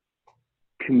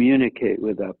communicate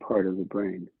with that part of the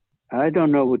brain. I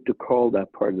don't know what to call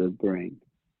that part of the brain.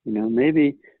 You know,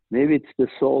 maybe it's the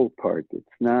soul part.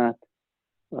 It's not,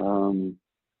 I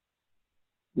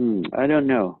don't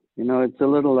know. You know, it's a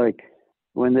little like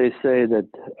when they say that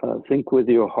think with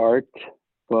your heart.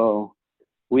 Well,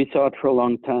 we thought for a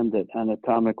long time that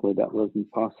anatomically that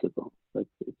wasn't possible, but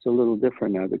it's a little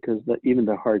different now because even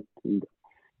the heart and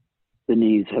the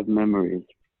knees have memories.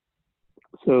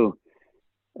 So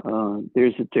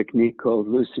there's a technique called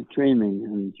lucid dreaming,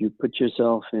 and you put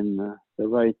yourself in the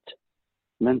right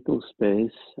mental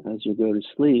space as you go to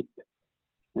sleep,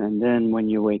 and then when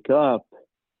you wake up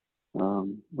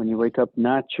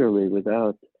naturally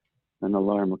without an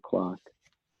alarm clock,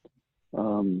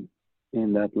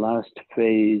 in that last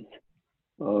phase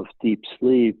of deep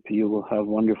sleep, you will have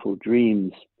wonderful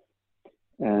dreams.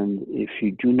 And if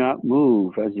you do not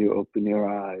move as you open your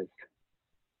eyes,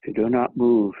 if you do not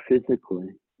move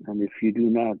physically, and if you do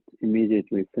not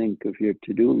immediately think of your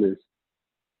to-do list,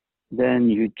 then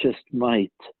you just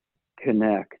might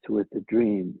connect with the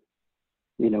dream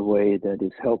in a way that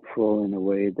is helpful, in a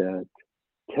way that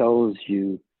tells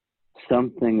you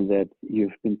something that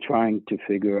you've been trying to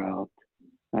figure out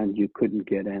and you couldn't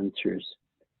get answers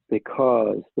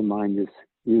because the mind is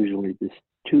usually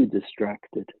too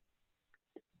distracted.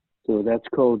 So that's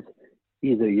called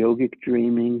either yogic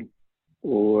dreaming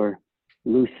or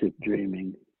lucid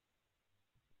dreaming.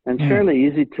 And fairly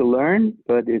easy to learn,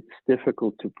 but it's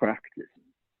difficult to practice.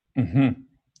 Mm-hmm.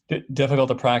 Difficult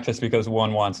to practice because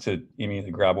one wants to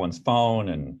immediately grab one's phone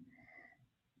and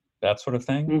that sort of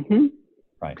thing? Mm-hmm.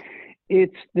 Right.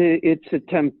 It's a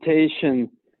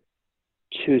temptation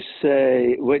to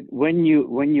say, when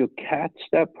you catch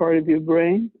that part of your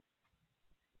brain,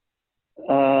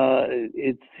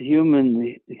 it's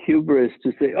human hubris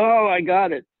to say, oh, I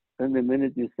got it. And the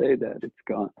minute you say that, it's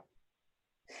gone.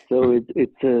 So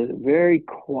it's a very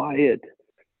quiet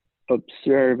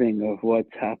observing of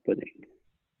what's happening.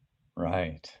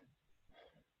 Right.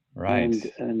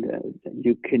 Right. And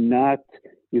you cannot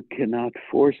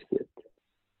force it.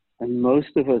 And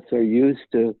most of us are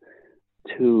used to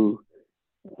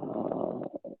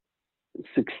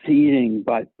succeeding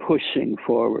by pushing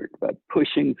forward, by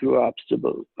pushing through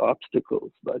obstacles,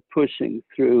 by pushing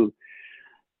through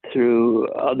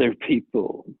other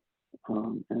people.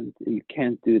 And you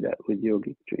can't do that with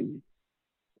yogic dreaming.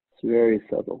 It's very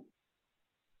subtle.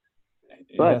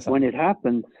 But yes, when it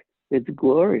happens, it's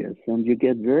glorious, and you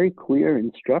get very clear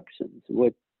instructions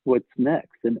what's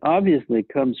next. And obviously it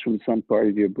comes from some part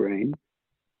of your brain.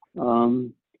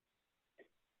 The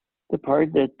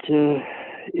part that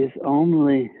is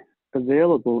only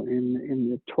available in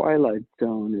the twilight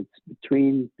zone. It's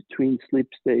between sleep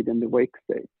state and the wake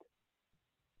state.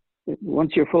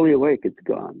 Once you're fully awake, it's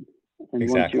gone. And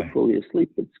exactly. Once you're fully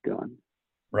asleep, it's gone.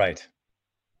 Right.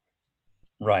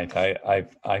 Right.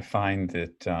 I find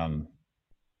that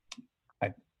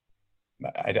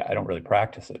I don't really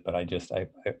practice it, but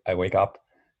I wake up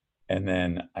and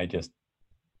then I just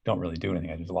don't really do anything.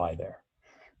 I just lie there.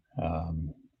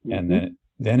 And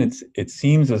then it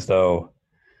seems as though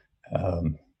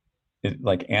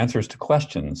like answers to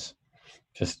questions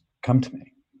just come to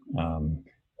me. And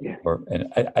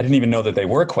I didn't even know that they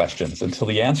were questions until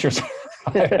the answers.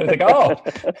 I think, oh,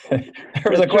 there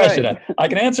was a question. Right. I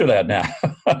can answer that now.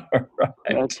 Right.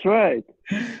 That's right.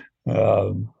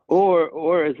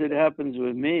 Or as it happens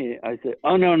with me, I say,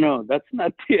 oh, no, that's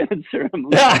not the answer I'm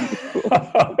looking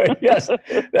for. Yes,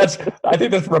 I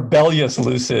think that's rebellious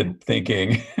lucid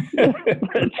thinking.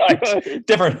 Right.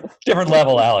 Different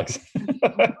level, Alex.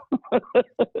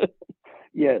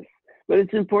 Yes, but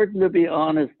it's important to be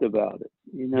honest about it.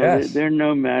 You know, yes. There are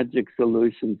no magic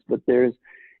solutions, but there's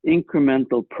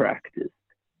incremental practice.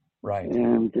 Right.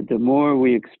 And the more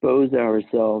we expose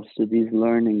ourselves to these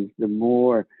learnings, the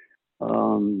more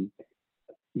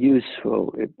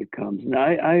useful it becomes. And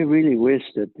I really wish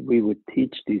that we would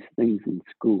teach these things in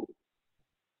school.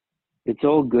 It's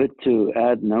all good to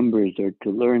add numbers or to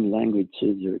learn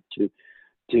languages or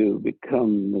to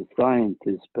become a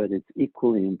scientist, but it's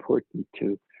equally important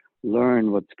to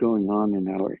learn what's going on in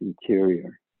our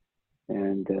interior.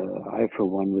 And I, for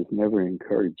one, was never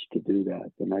encouraged to do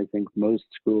that. And I think most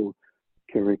school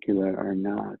curricula are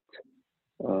not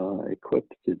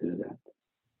equipped to do that.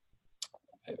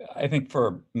 I think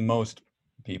for most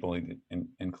people,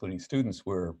 including students,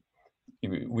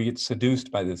 we get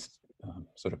seduced by this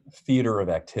sort of theater of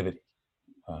activity,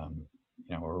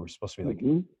 where we're supposed to be like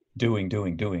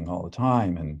doing all the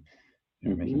time, and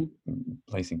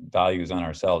placing values on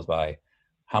ourselves by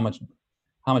how much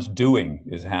doing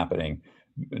is happening,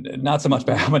 not so much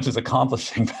by how much is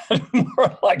accomplishing, but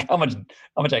more like how much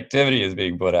activity is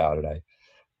being put out. And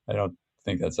I don't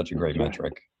think that's such a great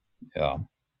metric. Yeah.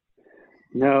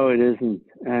 No, it isn't.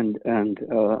 And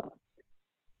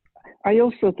I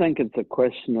also think it's a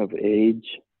question of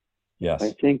age. Yes.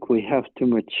 I think we have to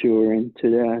mature into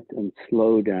that and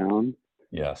slow down.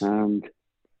 Yes. And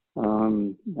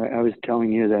I was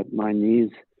telling you that my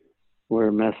knees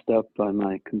were messed up by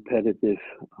my competitive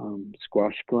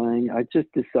squash playing. I just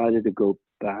decided to go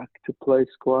back to play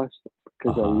squash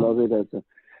because I love it as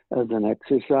an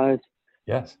exercise.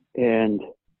 Yes. And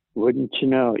wouldn't you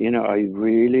know, I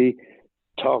really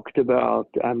talked about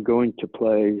I'm going to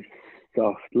play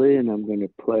softly and I'm going to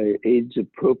play age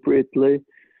appropriately.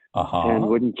 And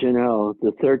wouldn't you know,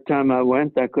 the third time I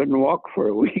went, I couldn't walk for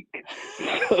a week.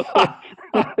 So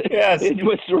yes, it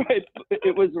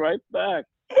was right back.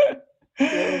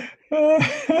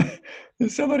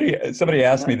 Somebody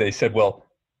asked me. They said, "Well,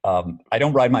 I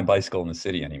don't ride my bicycle in the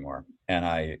city anymore." And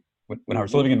when I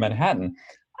was living in Manhattan,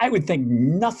 I would think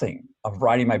nothing of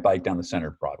riding my bike down the center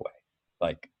of Broadway,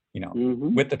 like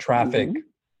with the traffic,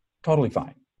 totally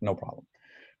fine, no problem.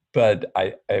 But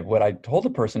what I told the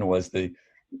person was the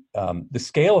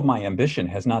scale of my ambition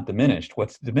has not diminished.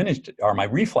 What's diminished are my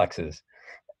reflexes.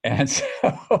 And so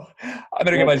I'm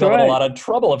going to get myself in a lot of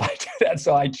trouble if I do that.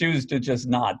 So I choose to just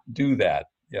not do that.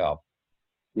 Yeah.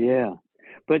 Yeah.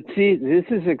 But see, this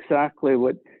is exactly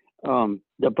what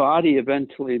the body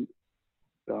eventually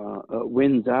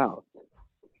wins out.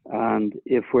 And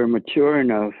if we're mature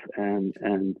enough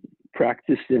and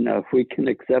practiced enough, we can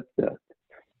accept that.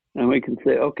 And we can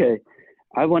say, okay,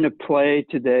 I want to play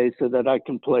today so that I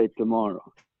can play tomorrow.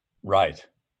 Right.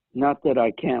 Not that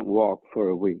I can't walk for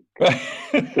a week.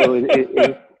 So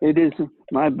it is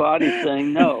my body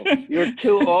saying, no, you're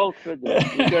too old for this.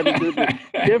 You got to do this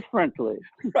differently.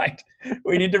 Right.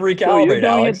 We need to recalibrate, so you're doing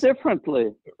Alex. it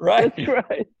differently. Right. That's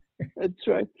right. That's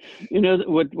right.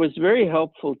 What was very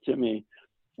helpful to me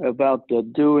about the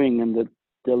doing and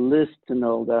the list and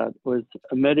all that was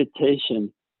a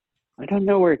meditation. I don't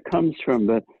know where it comes from,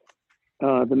 but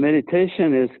the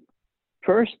meditation is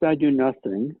first I do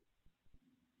nothing,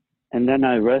 and then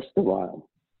I rest a while.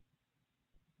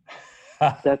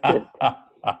 That's it.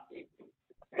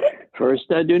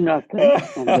 First I do nothing,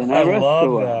 and then I rest a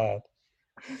while.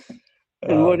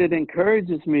 And what it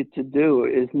encourages me to do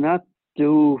is not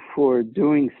do for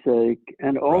doing's sake,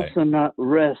 and also not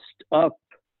rest up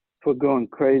for going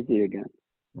crazy again.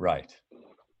 Right.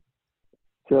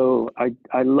 So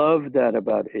I love that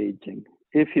about aging.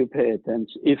 If you pay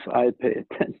attention, if I pay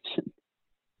attention.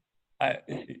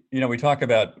 We talk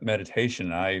about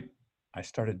meditation. I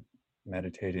started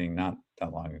meditating not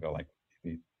that long ago, like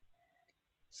maybe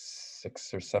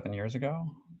 6 or 7 years ago.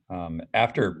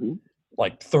 After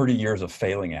like 30 years of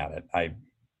failing at it, I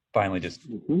finally just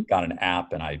got an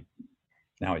app, and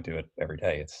now I do it every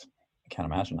day. I can't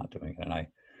imagine not doing it.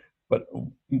 But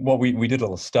we did a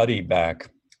little study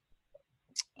back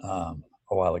a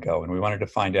while ago, and we wanted to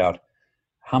find out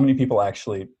how many people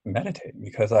actually meditate,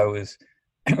 because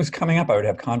it was coming up. I would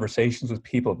have conversations with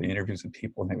people, the interviews with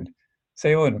people, and they would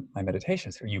say, "Oh, in my meditation,"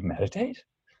 I said, "You meditate?"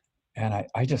 And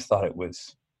I just thought it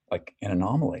was like an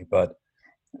anomaly. But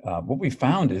what we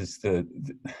found is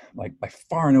like by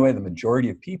far and away, the majority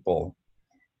of people,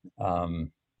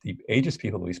 the ageist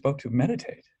people that we spoke to,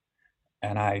 meditate.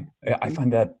 And I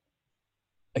find that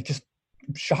like just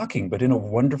shocking, but in a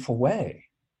wonderful way.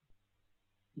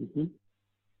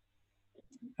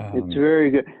 It's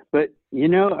very good. But,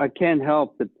 I can't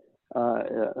help but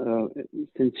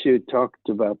since you talked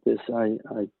about this, I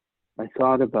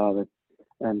thought about it.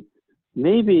 And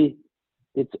maybe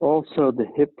it's also the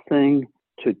hip thing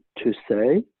to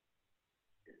say,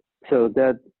 so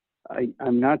that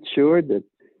I'm not sure that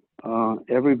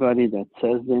everybody that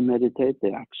says they meditate,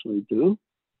 they actually do.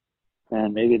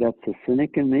 And maybe that's a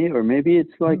cynic in me, or maybe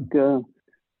it's like, the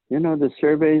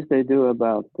surveys they do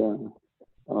about the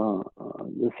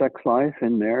sex life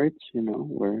in marriage,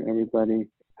 where everybody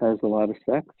has a lot of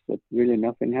sex, but really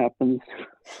nothing happens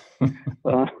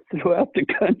throughout the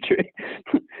country.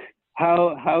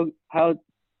 How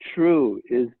true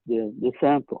is the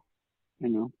sample? You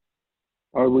know,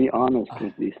 are we honest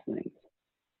with these things?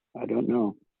 I don't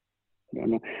know.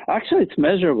 Actually, it's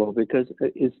measurable because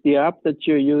is the app that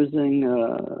you're using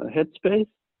Headspace?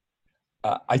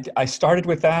 I started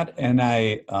with that, and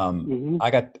I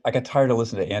got tired of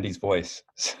listening to Andy's voice.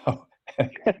 So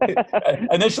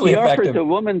initially, he effective. offers a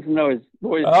woman's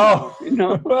voice. Oh, you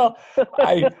know. Well,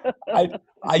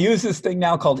 I use this thing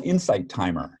now called Insight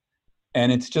Timer,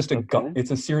 and it's just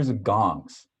it's a series of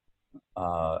gongs,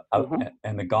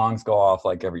 and the gongs go off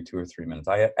like every 2 or 3 minutes.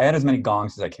 I add as many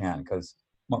gongs as I can because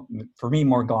for me,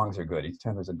 more gongs are good. Each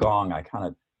time there's a gong, I kind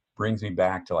of brings me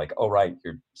back to like, oh right,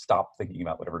 you stop thinking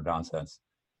about whatever nonsense.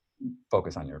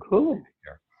 Focus on your cool.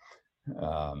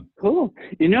 Cool.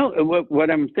 You know what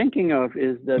I'm thinking of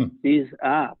is that these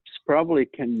apps probably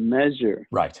can measure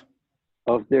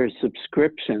of their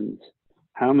subscriptions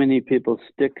how many people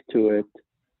stick to it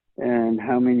and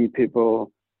how many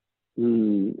people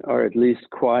are at least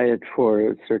quiet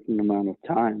for a certain amount of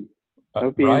time. It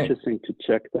would be interesting to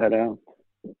check that out.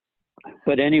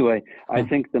 But anyway, I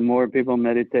think the more people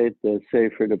meditate, the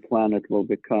safer the planet will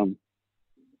become.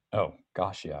 Oh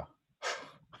gosh, yeah.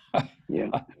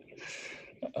 Yeah.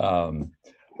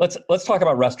 Let's talk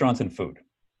about restaurants and food.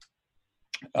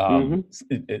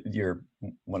 You're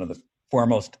one of the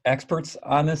foremost experts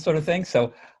on this sort of thing.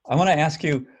 So I want to ask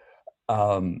you,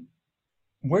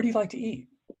 where do you like to eat?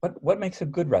 What makes a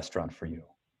good restaurant for you?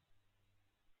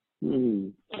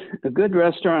 A good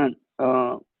restaurant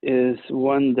is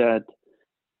one that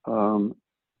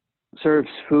serves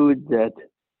food that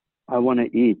I want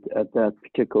to eat at that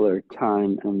particular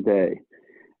time and day,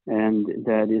 and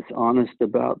that is honest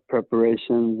about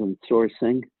preparations and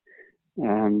sourcing,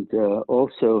 and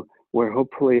also where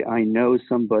hopefully I know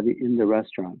somebody in the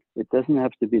restaurant. It doesn't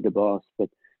have to be the boss, but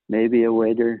maybe a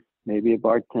waiter, maybe a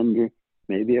bartender,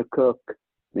 maybe a cook,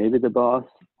 maybe the boss,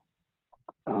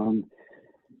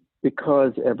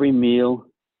 because every meal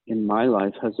in my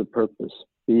life has a purpose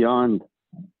beyond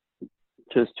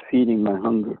just feeding my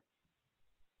hunger.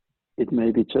 It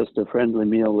may be just a friendly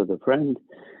meal with a friend.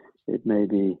 It may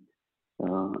be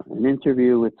an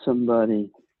interview with somebody.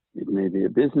 It may be a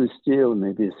business deal. It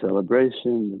may be a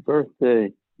celebration, a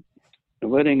birthday, a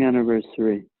wedding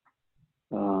anniversary.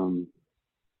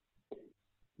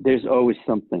 There's always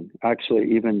something.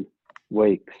 Actually, even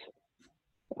wakes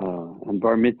and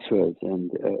bar mitzvahs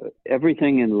and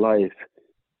everything in life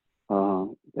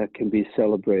that can be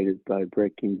celebrated by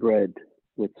breaking bread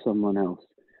with someone else.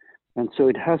 And so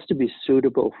it has to be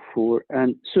suitable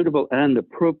and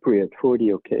appropriate for the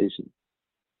occasion.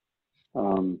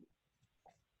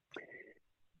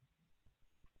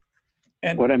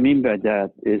 And what I mean by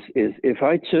that is if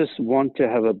I just want to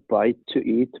have a bite to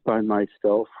eat by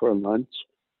myself for lunch,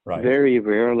 very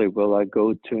rarely will I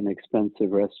go to an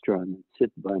expensive restaurant and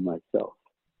sit by myself.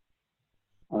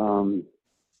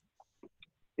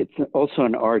 It's also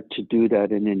an art to do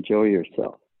that and enjoy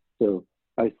yourself. So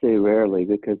I say rarely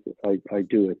because I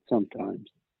do it sometimes.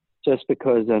 Just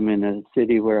because I'm in a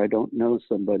city where I don't know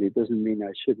somebody doesn't mean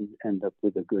I shouldn't end up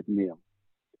with a good meal.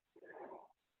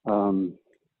 And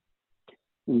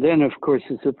then, of course,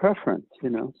 it's a preference. You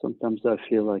know, sometimes I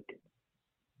feel like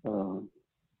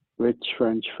rich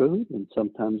French food, and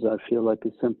sometimes I feel like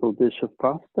a simple dish of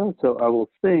pasta. So I will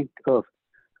think of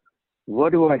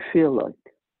what do I feel like,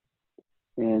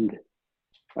 and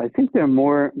I think there are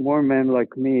more men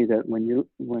like me that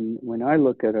when I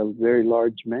look at a very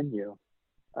large menu,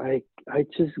 I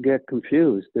just get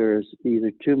confused. There's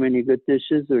either too many good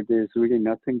dishes or there's really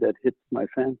nothing that hits my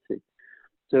fancy.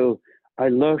 So I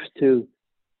love to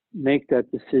make that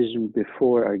decision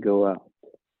before I go out.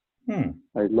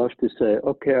 I'd love to say,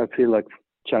 okay, I feel like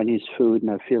Chinese food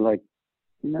and I feel like,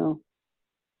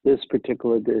 this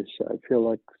particular dish. I feel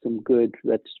like some good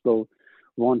vegetable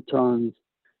wontons.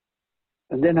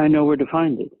 And then I know where to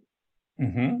find it.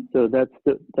 So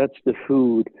that's the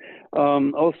food.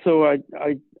 Also,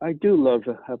 I do love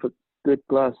to have a good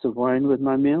glass of wine with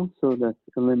my meal, so that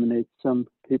eliminates some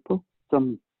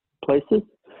places.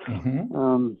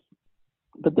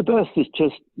 But the best is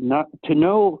just not to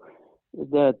know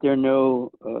that there are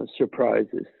no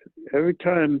surprises. Every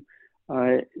time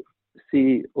I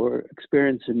see or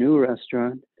experience a new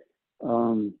restaurant,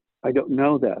 I don't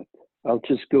know that. I'll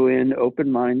just go in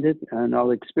open-minded and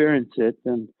I'll experience it,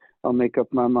 and I'll make up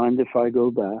my mind if I go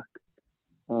back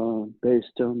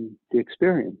based on the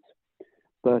experience.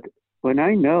 But when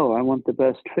I know I want the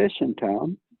best fish in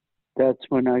town, that's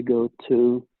when I go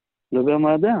to Le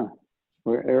Bernardin,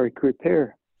 where Eric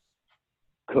Ripert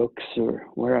cooks or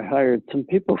where I hired some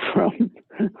people from.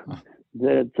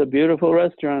 That it's a beautiful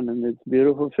restaurant and it's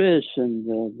beautiful fish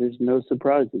and there's no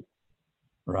surprises.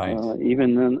 Right.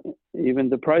 Even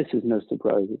the price is no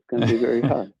surprise. It's going to be very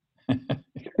high.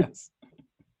 Yes.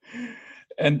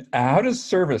 And how does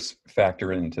service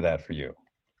factor into that for you?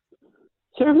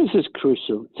 Service is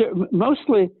crucial.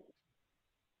 Mostly,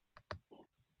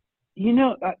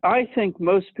 I think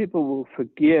most people will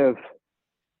forgive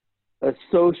a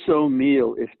so-so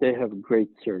meal if they have great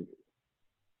service.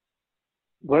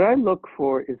 What I look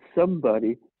for is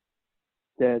somebody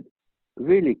that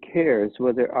really cares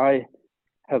whether I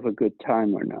have a good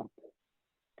time or not.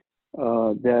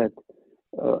 That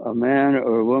a man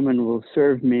or a woman will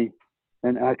serve me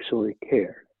and actually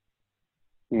care.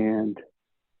 And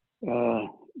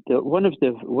one of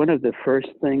the first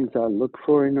things I look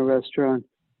for in a restaurant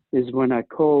is when I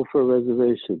call for a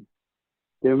reservation.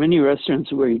 There are many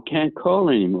restaurants where you can't call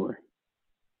anymore.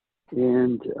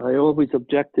 And I always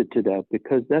objected to that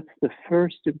because that's the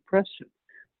first impression.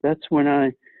 That's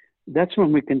when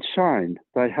we can shine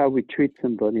by how we treat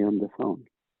somebody on the phone.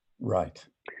 Right.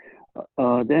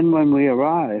 Then when we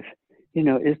arrive,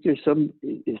 is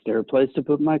there a place to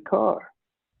put my car?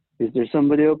 Is there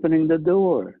somebody opening the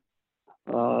door?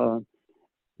 Are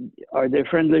there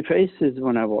friendly faces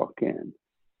when I walk in?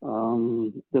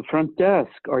 The front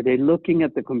desk, are they looking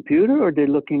at the computer or are they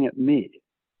looking at me?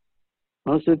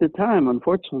 Most of the time,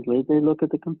 unfortunately, they look at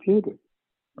the computer.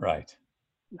 Right.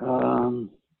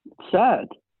 Sad.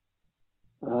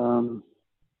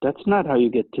 That's not how you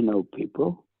get to know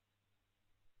people.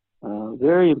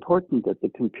 Very important that the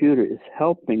computer is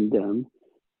helping them,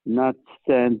 not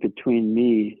stand between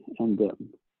me and them.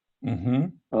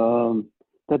 Mm-hmm.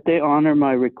 That they honor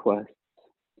my requests.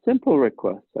 Simple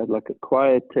requests. I'd like a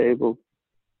quiet table.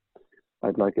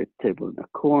 I'd like a table in a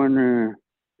corner.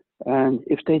 And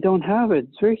if they don't have it,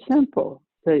 it's very simple.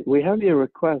 Say, we have your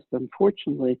request.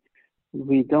 Unfortunately,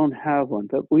 we don't have one,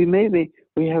 but we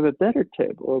have a better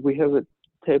table, or we have a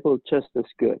table just as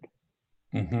good.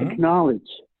 Mm-hmm. Acknowledge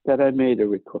that I made a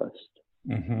request.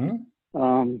 Mm-hmm.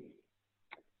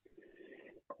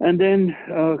 And then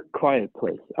quiet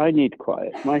place. I need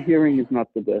quiet. My hearing is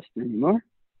not the best anymore.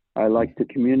 I like to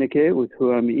communicate with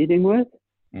who I'm eating with.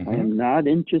 Mm-hmm. I am not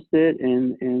interested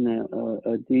in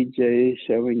a DJ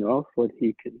showing off what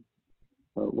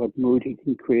mood he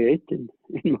can create in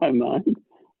my mind.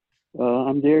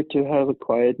 I'm there to have a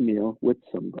quiet meal with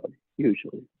somebody,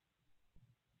 usually.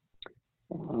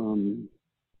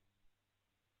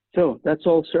 So that's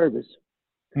all service.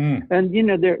 Mm. And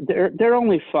there are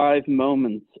only 5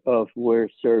 moments of where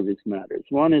service matters.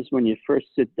 One is when you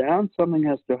first sit down, something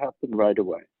has to happen right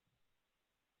away.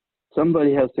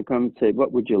 Somebody has to come and say,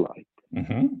 "What would you like?"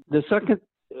 Mm-hmm. The second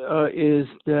is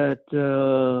that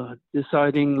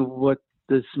deciding what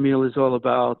this meal is all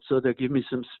about, so they give me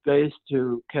some space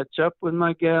to catch up with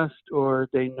my guest, or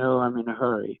they know I'm in a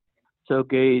hurry. So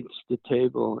gauge the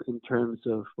table in terms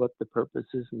of what the purpose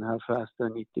is and how fast I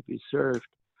need to be served.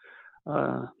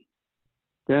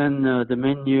 Then the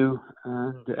menu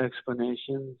and the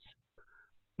explanations,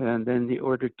 and then the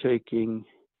order taking,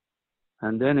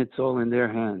 and then it's all in their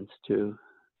hands to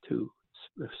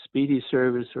speedy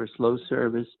service or slow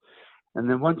service. And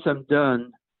then once I'm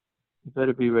done, you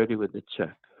better be ready with the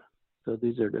check. So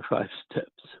these are the 5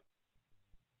 steps.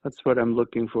 That's what I'm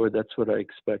looking for. That's what I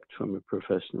expect from a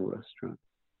professional restaurant.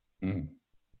 Mm.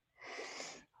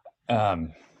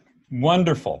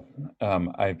 Wonderful.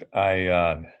 I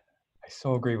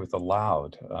so agree with the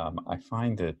loud. I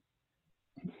find that,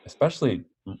 especially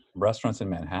restaurants in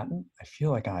Manhattan, I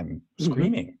feel like I'm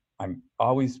screaming. Mm-hmm. I'm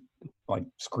always like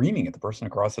screaming at the person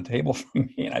across the table from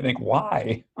me, and I think,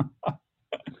 why?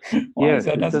 Why is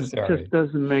that necessary? It just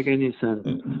doesn't make any sense.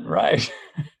 Right.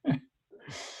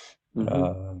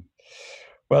 Mm-hmm.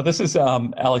 Well, this is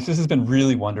Alex. This has been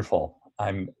really wonderful.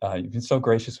 You've been so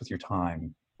gracious with your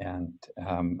time, and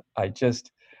I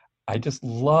just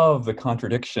love the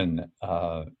contradiction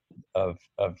of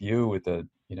you with the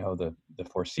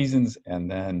 4 seasons, and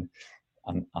then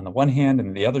on the one hand,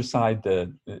 and the other side,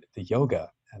 the yoga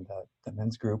and the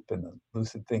men's group and the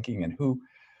lucid thinking, and who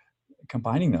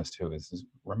combining those two is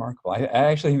remarkable. I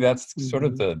actually think that's sort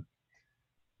of the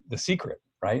secret,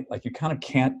 right? Like you kind of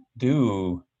can't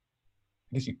do.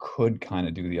 I guess you could kind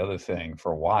of do the other thing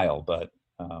for a while, but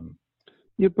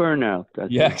you burn out.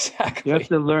 Exactly. You have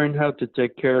to learn how to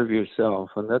take care of yourself,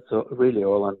 and that's really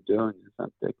all I'm doing. Is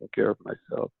I'm taking care of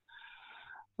myself.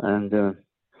 And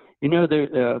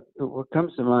what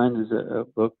comes to mind is a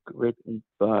book written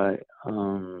by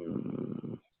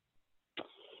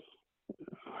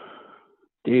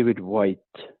David Whyte,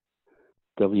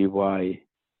 W-Y-T-E,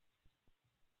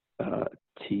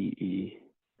 T-E.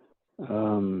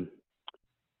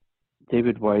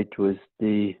 David White was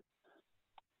the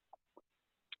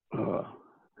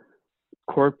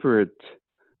corporate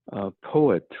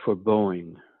poet for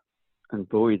Boeing. And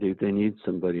boy, do they need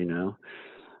somebody now.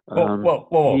 Whoa.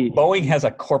 Boeing has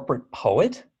a corporate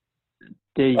poet?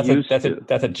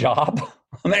 That's a job?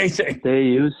 Amazing. They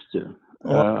used to.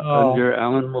 Under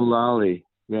Alan Mulally,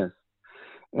 yes.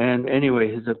 And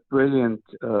anyway, he's a brilliant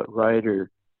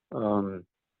writer from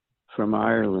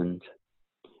Ireland.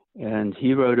 And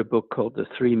he wrote a book called The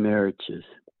Three Marriages.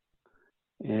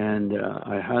 And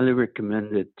I highly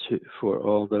recommend it for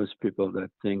all those people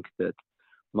that think that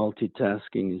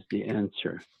multitasking is the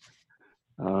answer.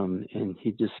 And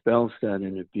he dispels that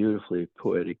in a beautifully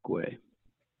poetic way.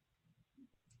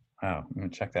 Wow, I'm going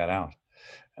to check that out.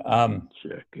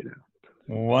 Check it out.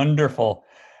 Wonderful.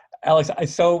 Alex, I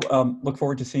so look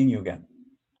forward to seeing you again.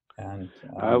 And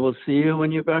I will see you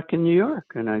when you're back in New York.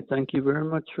 And I thank you very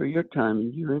much for your time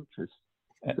and your interest.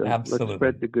 So absolutely. Let's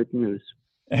spread the good news.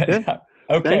 Okay.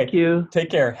 Okay. Thank you. Take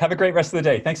care. Have a great rest of the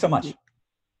day. Thanks so much.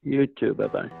 You too.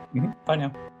 Bye-bye. Mm-hmm. Bye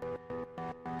now.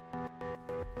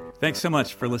 Thanks so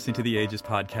much for listening to the Ages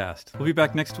podcast. We'll be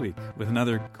back next week with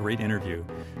another great interview.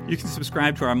 You can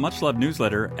subscribe to our much-loved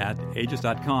newsletter at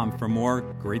ages.com for more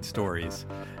great stories.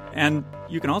 And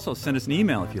you can also send us an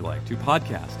email if you like to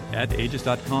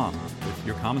podcast@ages.com with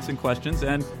your comments and questions,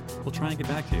 and we'll try and get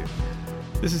back to you.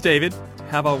 This is David.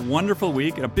 Have a wonderful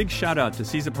week, and a big shout-out to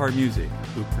Caesar Part Music,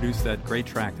 who produced that great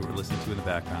track that we're listening to in the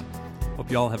background. Hope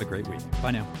you all have a great week.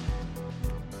 Bye now.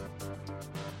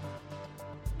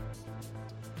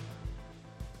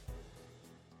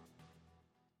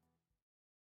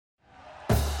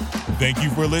 Thank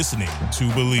you for listening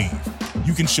to Believe.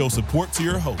 You can show support to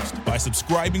your host by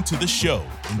subscribing to the show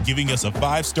and giving us a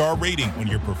 5-star rating on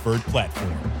your preferred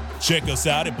platform. Check us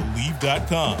out at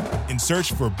Believe.com and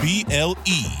search for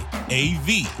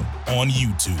BLEAV on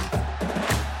YouTube.